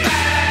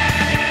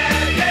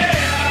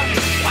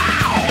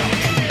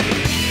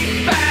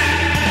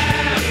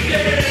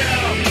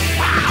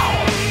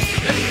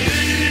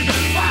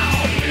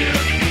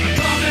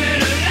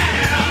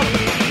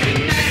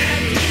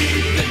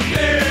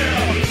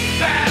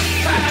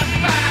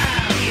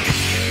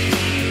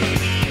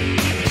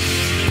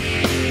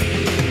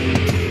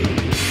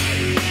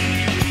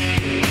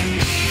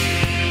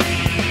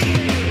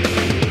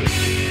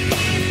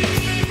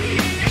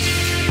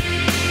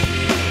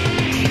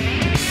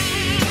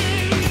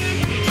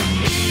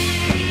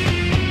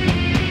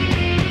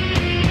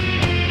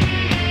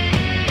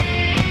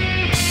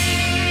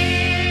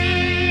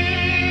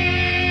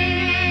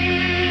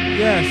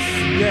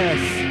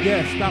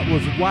 That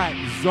was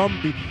White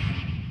Zombie.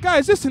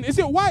 Guys, listen, is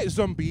it White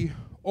Zombie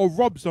or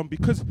Rob Zombie?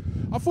 Because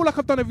I feel like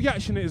I've done a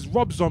reaction that is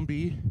Rob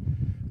Zombie,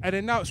 and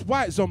then now it's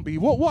White Zombie.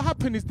 What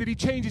happened is, did he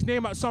change his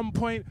name at some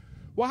point?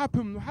 What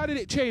happened? How did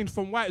it change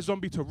from White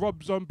Zombie to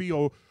Rob Zombie,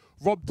 or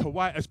Rob to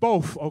White? It's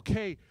both,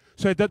 okay.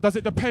 So does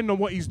it depend on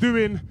what he's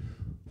doing,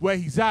 where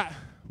he's at,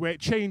 where it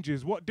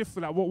changes? What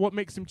different? Like, what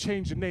makes him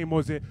change the name? Or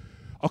is it,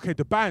 okay,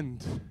 the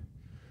band?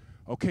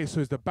 Okay,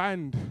 so it's the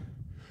band.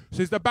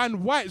 So it's the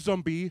band White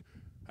Zombie,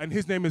 and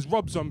his name is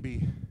Rob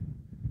Zombie.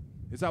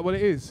 Is that what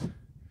it is?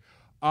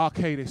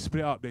 Okay, they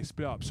split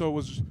up. So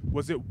was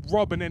it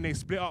Rob and then they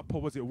split up,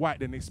 or was it White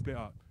then they split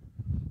up?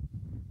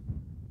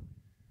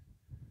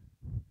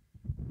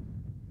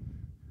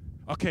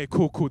 Okay,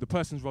 cool. The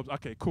person's Rob.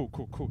 Okay,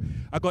 cool.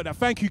 I got that.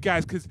 Thank you,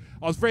 guys, because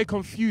I was very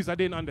confused. I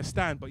didn't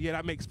understand, but yeah,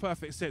 that makes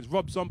perfect sense.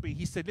 Rob Zombie,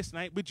 he said, listen,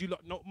 I ain't with you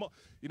lot no more.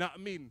 You know what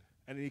I mean?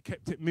 And then he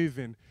kept it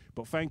moving.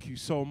 But thank you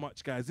so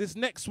much, guys. This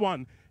next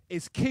one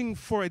is King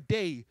for a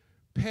Day,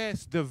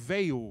 Pierce the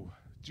Veil.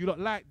 Do you not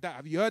like that?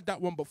 Have you heard that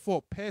one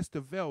before? Pierce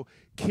the Veil,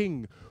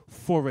 King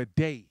for a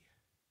Day.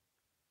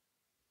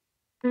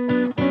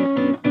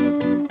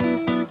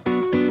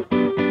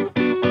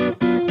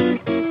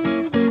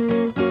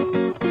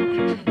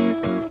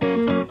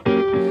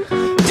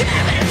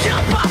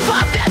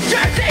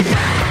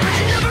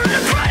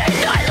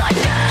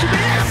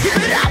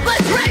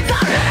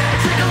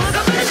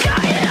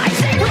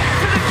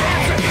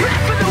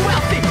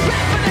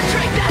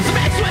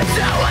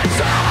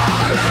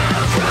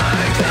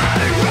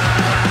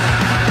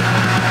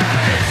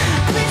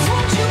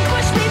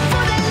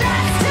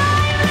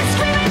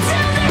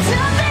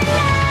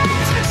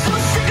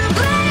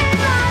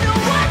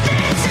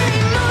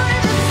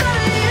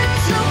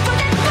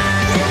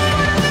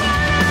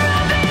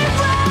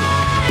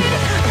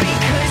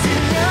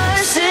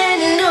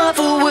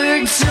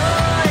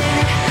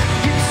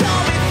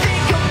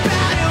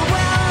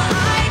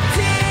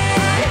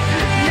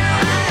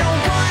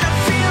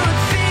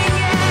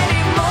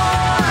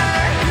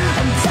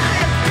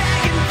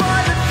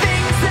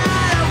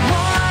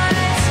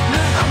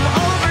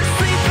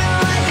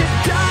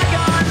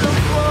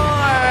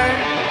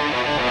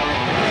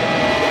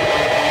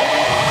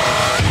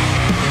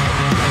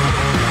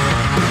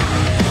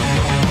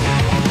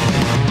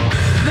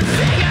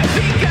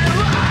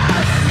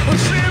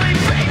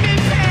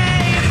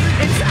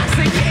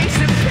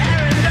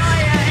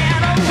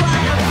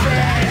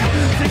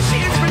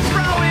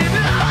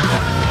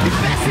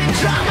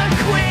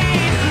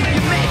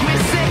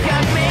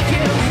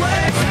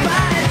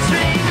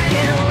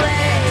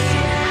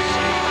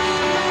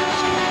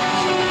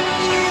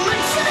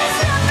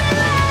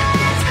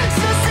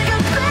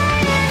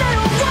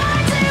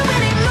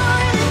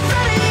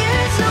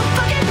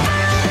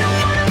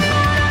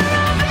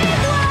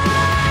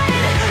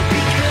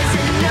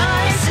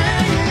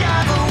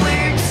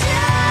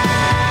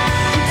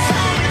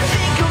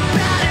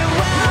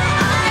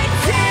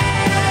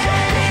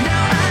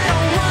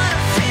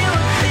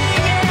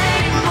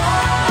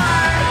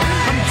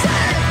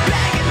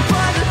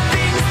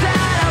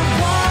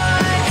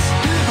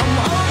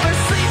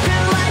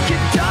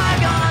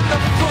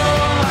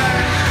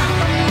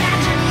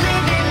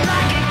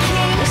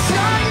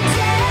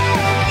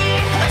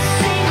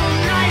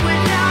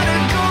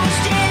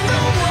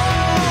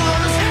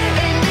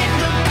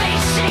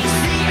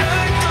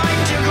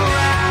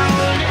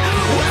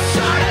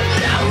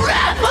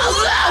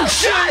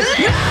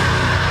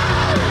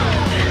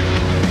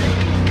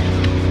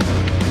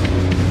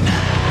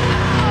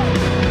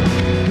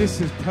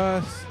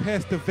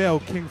 Pierce the Veil,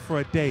 King for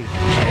a Day.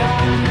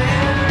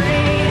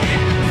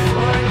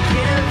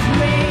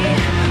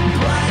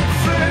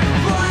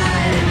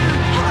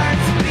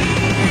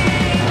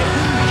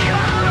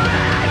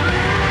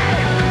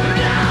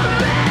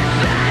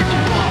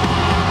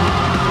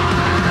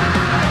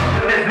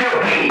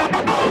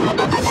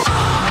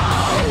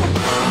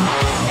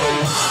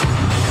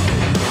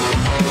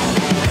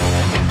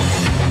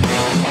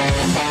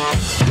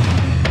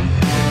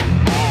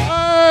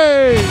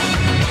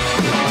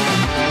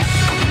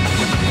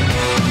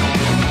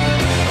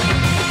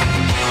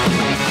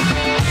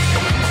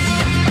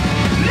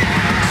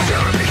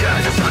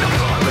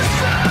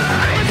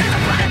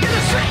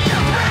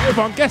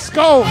 On, let's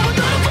go.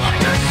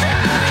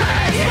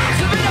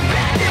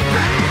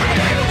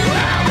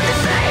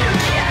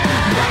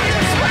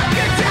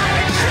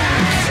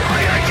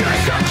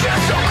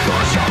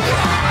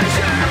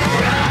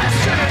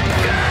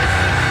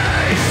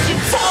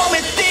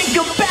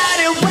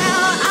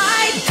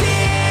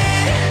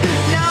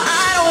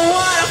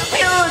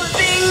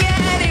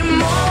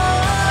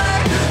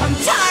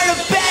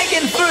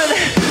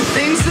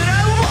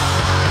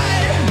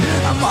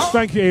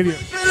 Thank you, Alien.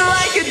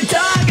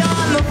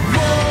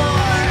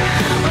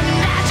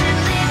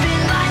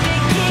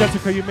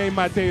 Jessica, you made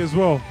my day as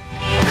well.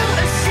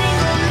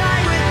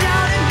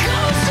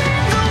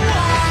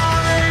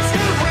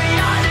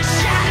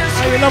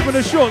 Hey, you're loving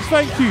the shorts.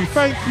 Thank you.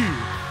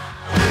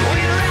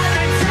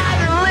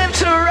 Live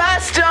to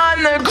rest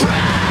on the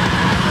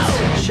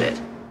ground.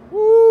 Shit.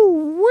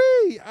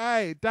 Woo-wee.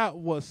 Hey, that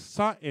was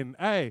something.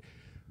 Hey,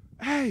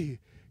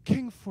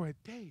 King for a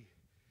Day.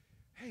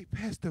 Hey,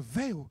 Pastor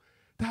Vale.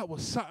 That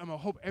was something. I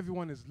hope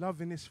everyone is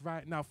loving this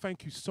right now.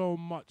 Thank you so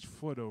much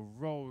for the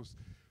rose.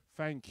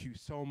 Thank you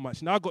so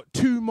much. Now I got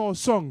 2 more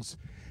songs,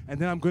 and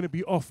then I'm going to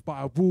be off, but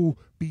I will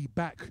be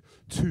back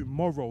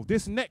tomorrow.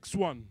 This next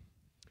one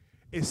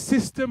is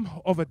System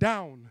of a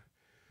Down,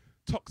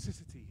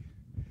 Toxicity.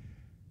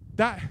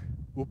 That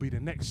will be the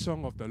next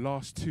song of the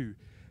last 2.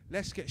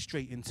 Let's get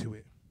straight into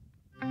it.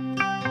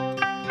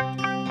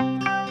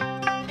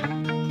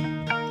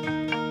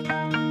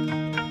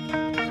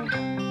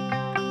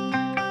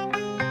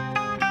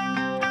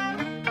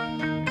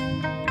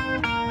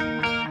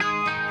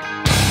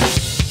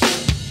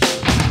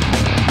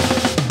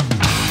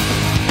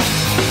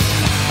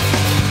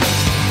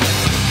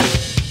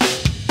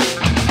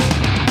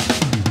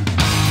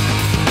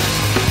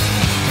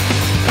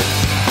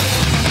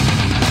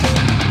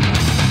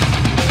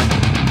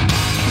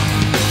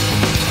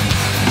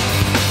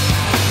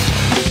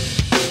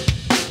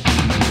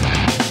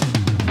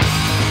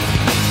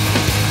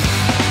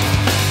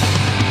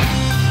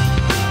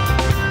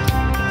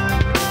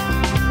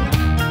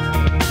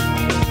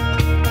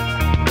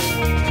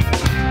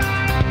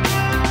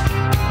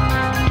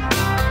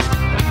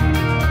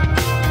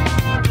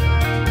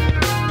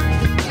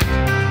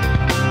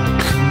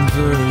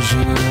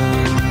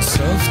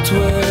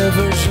 Software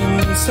version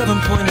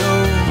 7.0.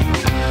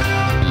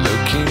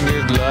 Looking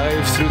at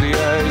life through the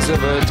eyes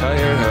of a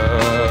tire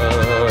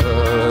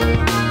hub.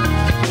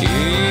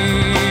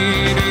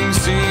 Eating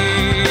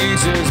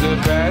seeds is a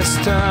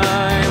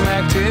pastime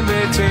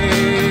activity.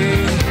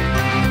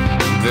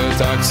 The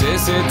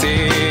toxicity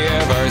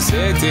of our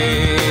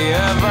city,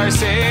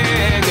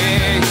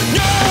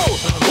 No!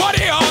 What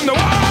are you on the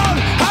wall?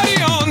 How do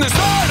you on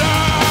disorder?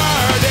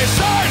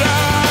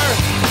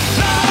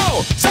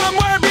 No!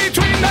 Somewhere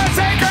between the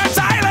sacred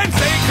silence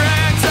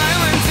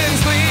and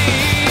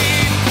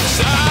sleep.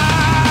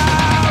 Somewhere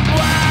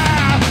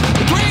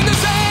between the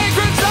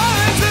sacred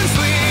silence and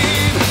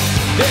sleep.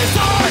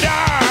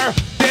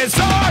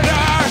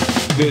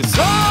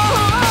 Disorder.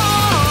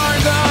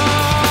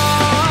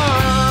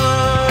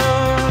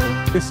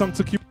 This song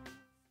took you.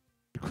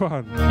 Come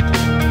on.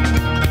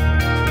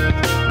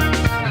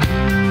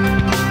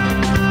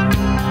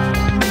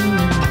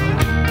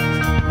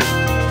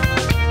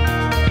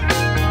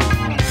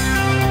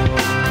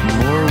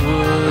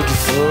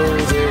 For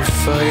their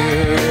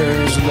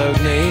fires, loud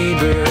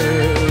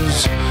neighbors,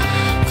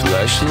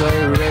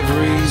 flashlight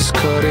reveries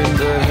caught in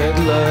the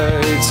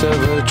headlights of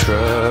a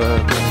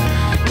truck.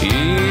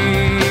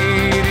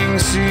 Eating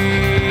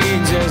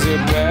seeds as a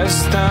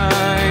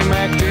pastime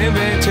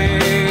activity.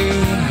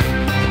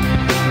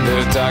 The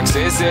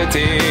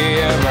toxicity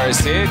of our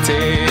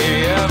city,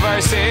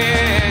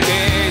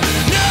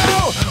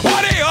 No!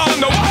 What are you on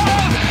the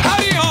wall? How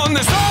do you on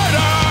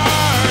disorder?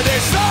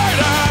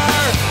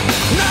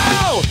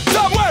 No!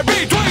 Somewhere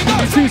between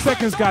those 2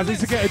 seconds, guys. Need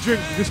to get a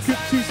drink. Just 2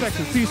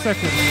 seconds. 2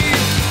 seconds.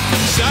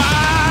 Somewhere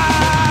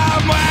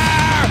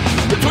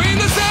between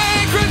the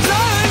sacred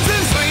silence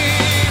and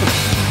sleep.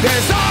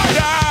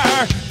 Disorder.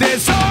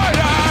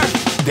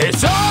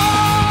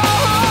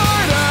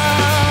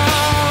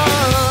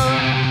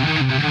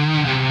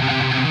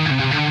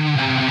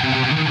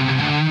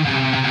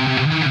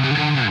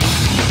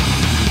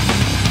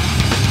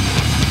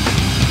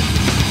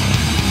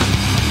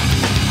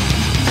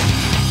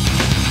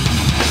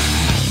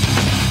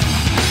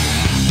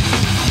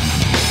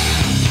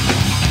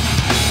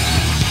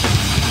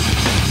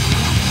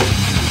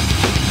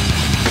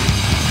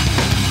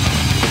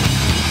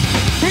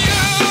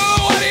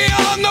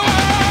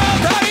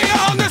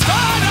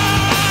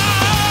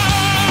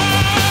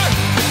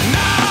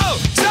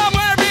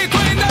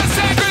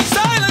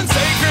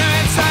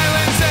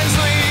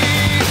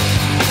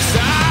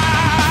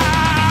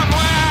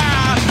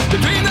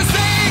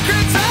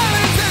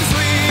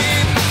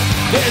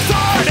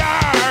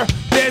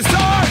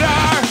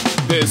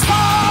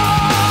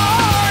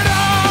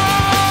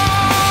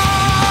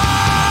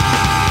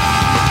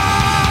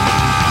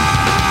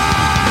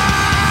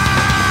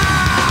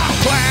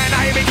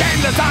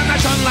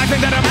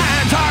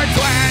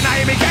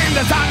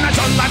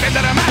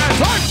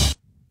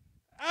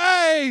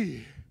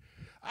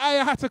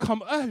 I had to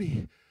come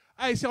early.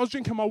 I was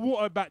drinking my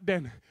water back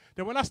then.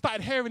 Then when I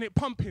started hearing it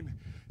pumping,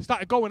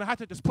 started going, I had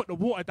to just put the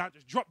water down,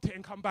 just dropped it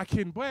and come back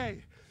in.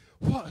 Boy,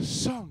 what a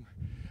song.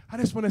 I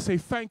just want to say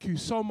thank you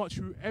so much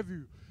for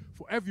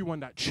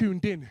everyone that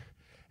tuned in,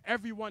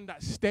 everyone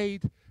that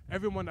stayed,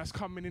 everyone that's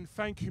coming in.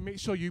 Thank you. Make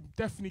sure you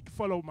definitely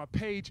follow my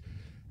page.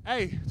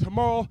 Hey,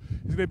 tomorrow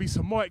there's going to be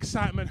some more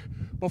excitement.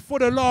 But for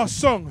the last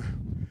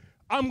song,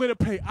 I'm going to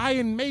play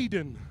Iron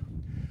Maiden,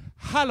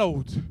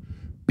 Hallowed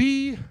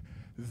Be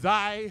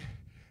Thy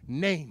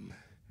Name.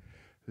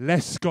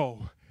 Let's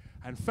go.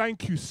 And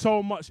thank you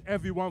so much,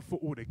 everyone, for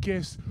all the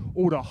gifts,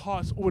 all the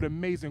hearts, all the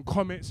amazing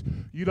comments.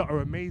 You lot are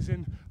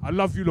amazing. I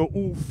love you lot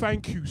all.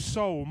 Thank you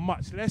so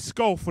much. Let's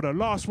go for the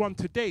last one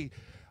today.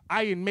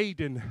 Iron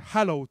Maiden,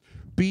 Hallowed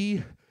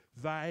Be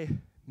Thy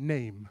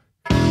Name.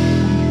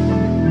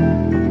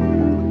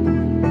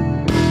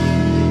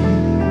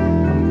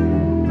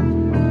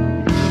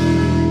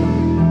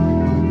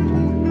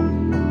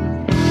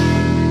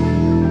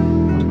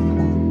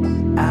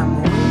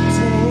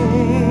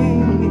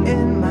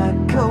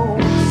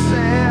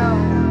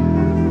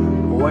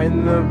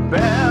 when the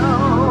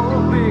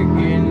bell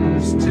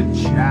begins to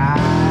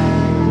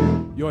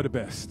chime, You're the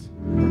best.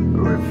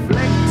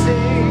 reflecting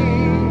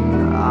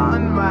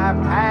on my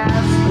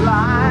past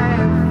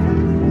life,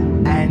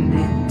 and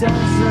it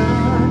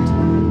doesn't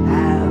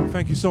have.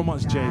 Thank you so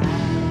much, Jay.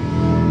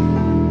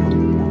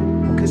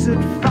 'Cause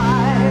at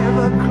 5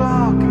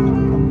 o'clock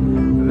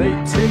they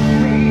take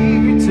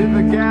me to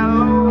the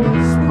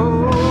gallows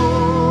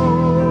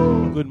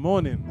pole. Good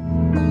morning.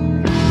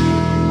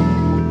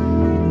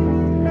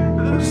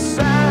 The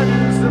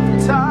sands of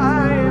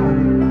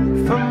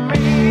time for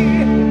me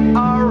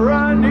are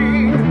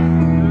running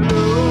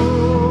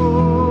low.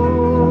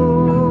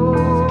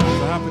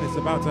 It's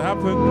about to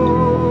happen.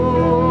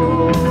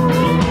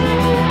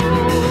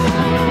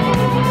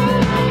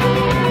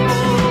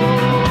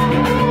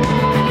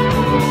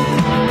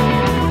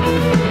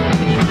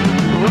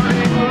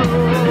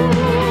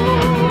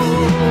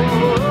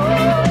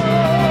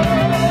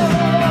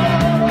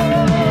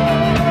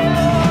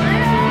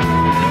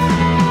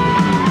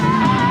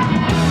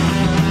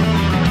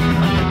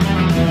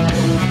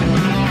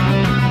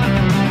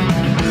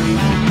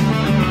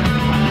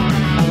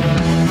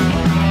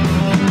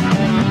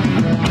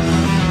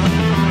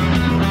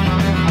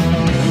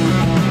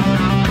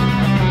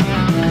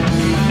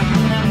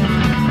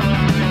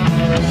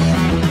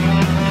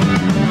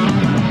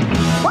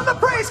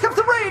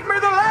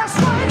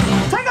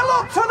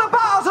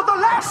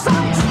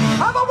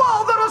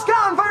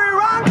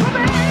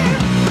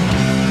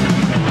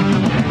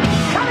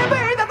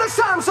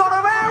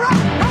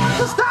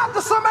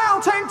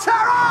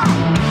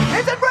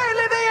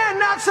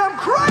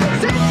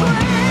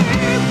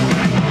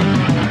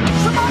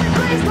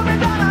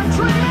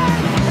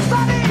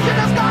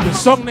 The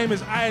song name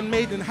is Iron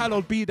Maiden,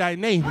 Hallowed Be Thy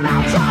Name.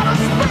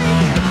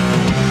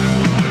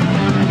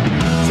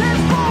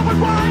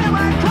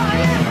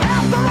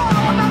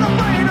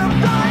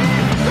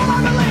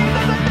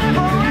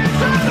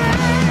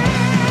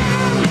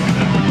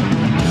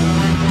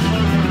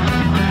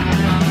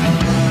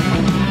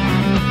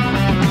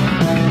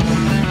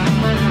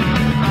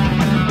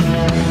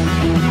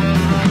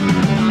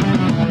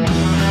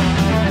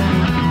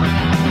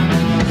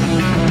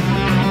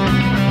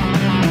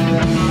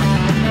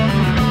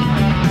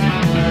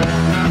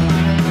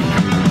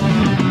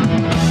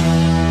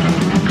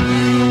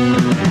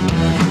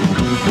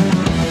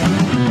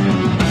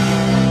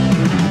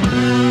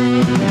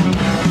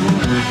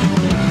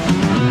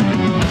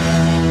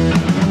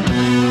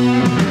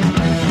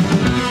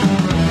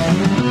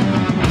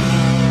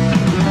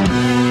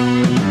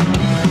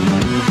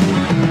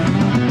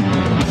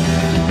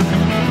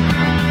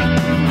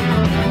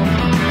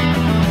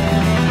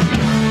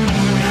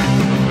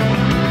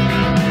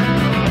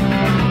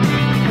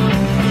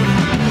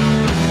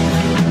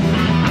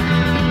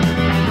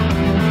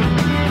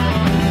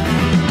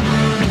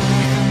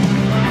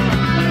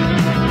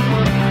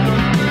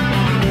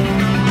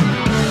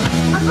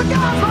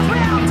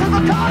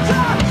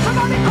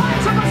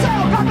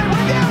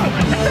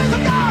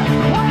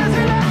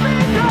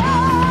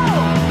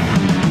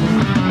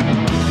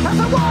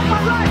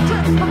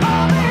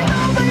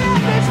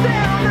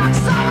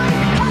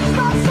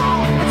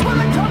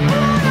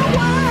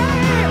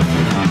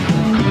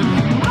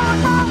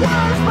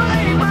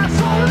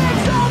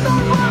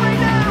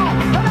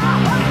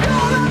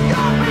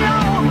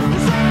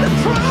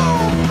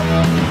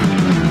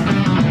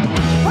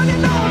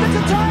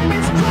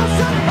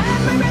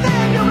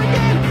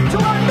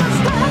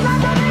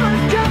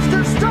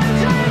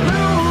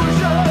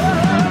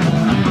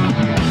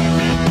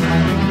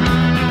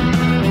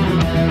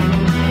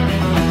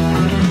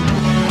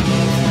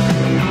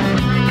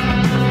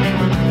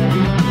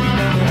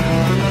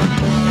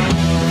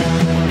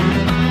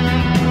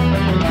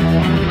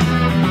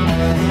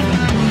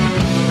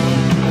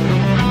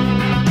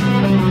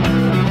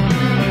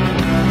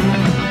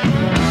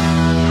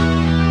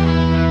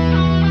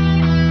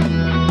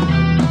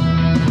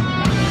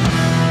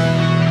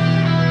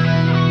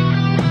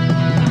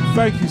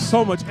 Thank you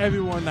so much,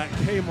 everyone that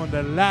came on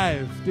the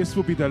live. This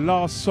will be the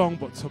last song,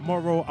 but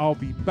tomorrow I'll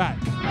be back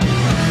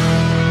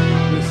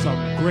with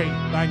some great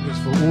bangers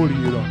for all of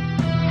you, though.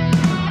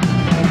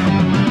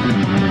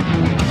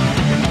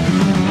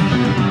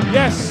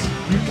 Yes,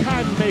 you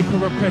can make a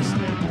request.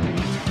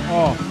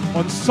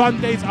 On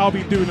Sundays, I'll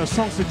be doing a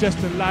song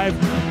suggestion live.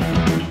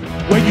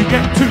 Where you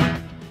get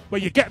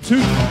to,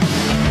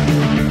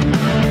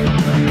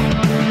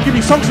 give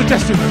me song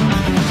suggestions.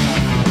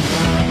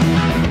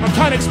 I'm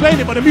trying to explain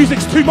it, but the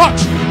music's too much.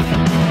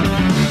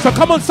 So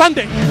come on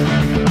Sunday,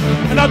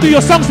 and I'll do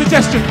your song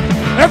suggestion.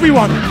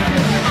 Everyone.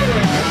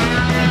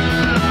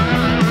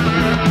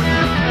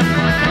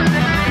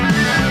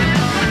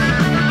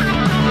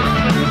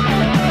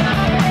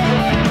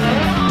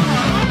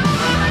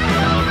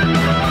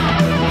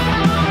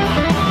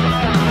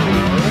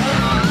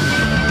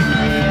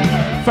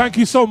 Thank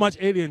you so much,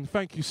 Alien.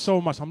 Thank you so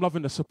much. I'm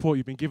loving the support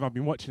you've been giving. I've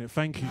been watching it.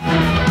 Thank you.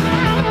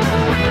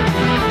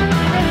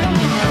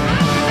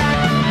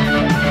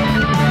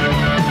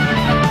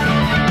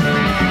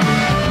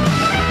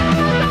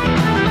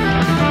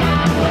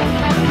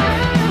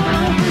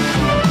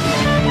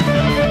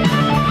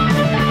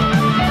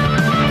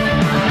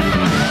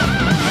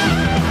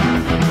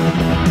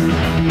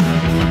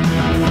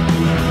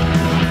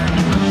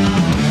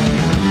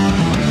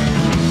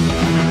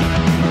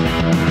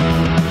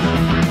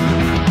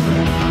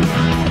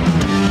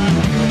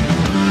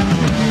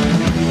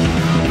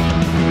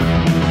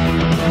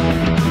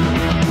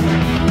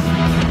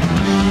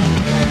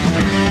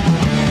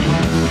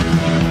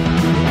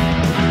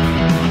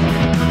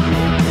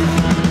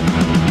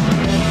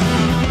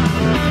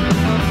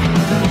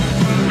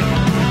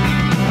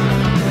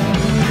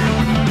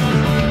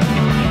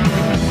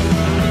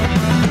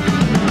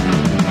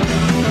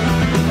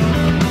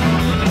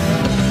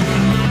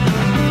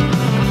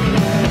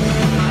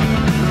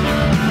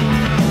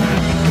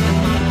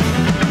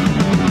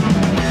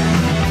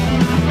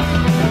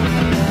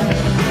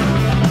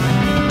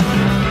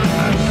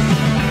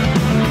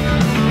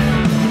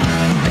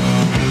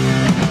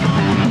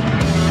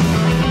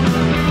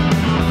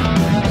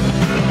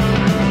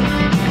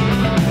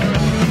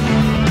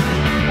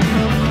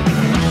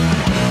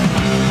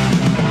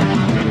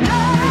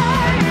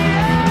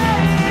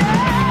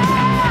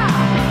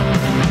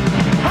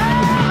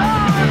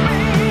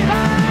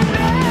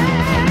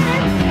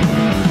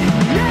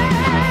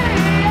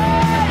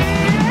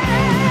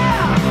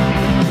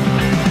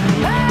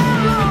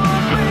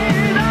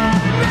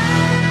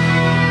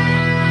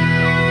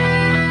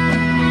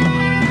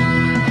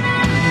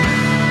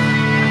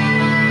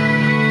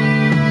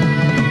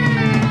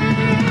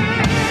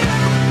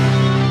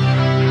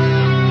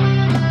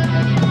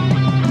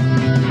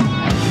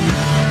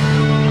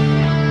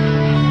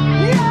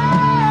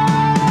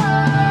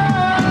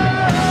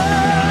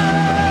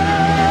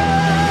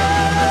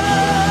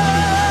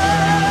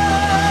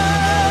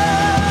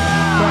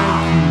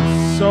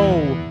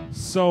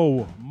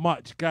 so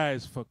much,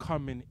 guys, for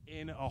coming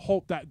in. I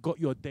hope that got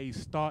your day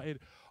started.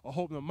 I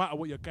hope no matter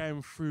what you're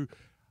going through,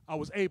 I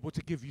was able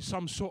to give you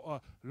some sort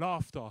of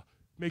laughter,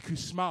 make you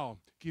smile,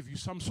 give you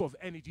some sort of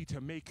energy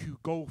to make you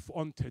go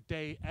on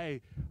today.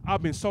 Hey,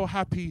 I've been so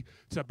happy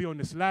to be on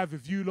this live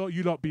with you lot.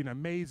 You lot been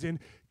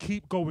amazing.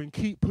 Keep going,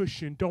 keep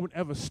pushing. Don't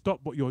ever stop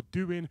what you're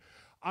doing.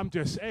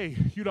 Hey,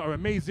 you lot are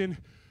amazing.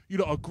 You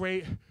lot are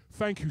great.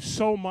 Thank you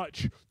so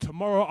much.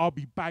 Tomorrow I'll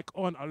be back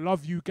on. I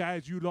love you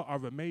guys. You lot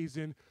are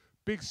amazing.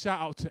 Big shout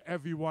out to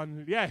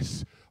everyone.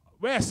 Yes,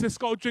 let's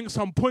go drink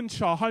some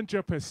puncha,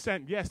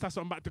 100%. Yes, that's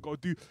what I'm about to go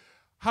do.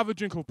 Have a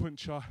drink of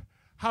puncha.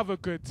 Have a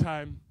good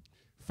time.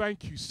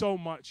 Thank you so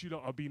much. You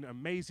lot have been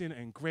amazing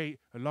and great.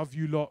 I love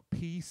you lot.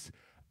 Peace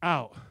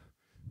out.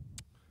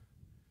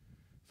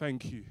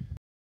 Thank you.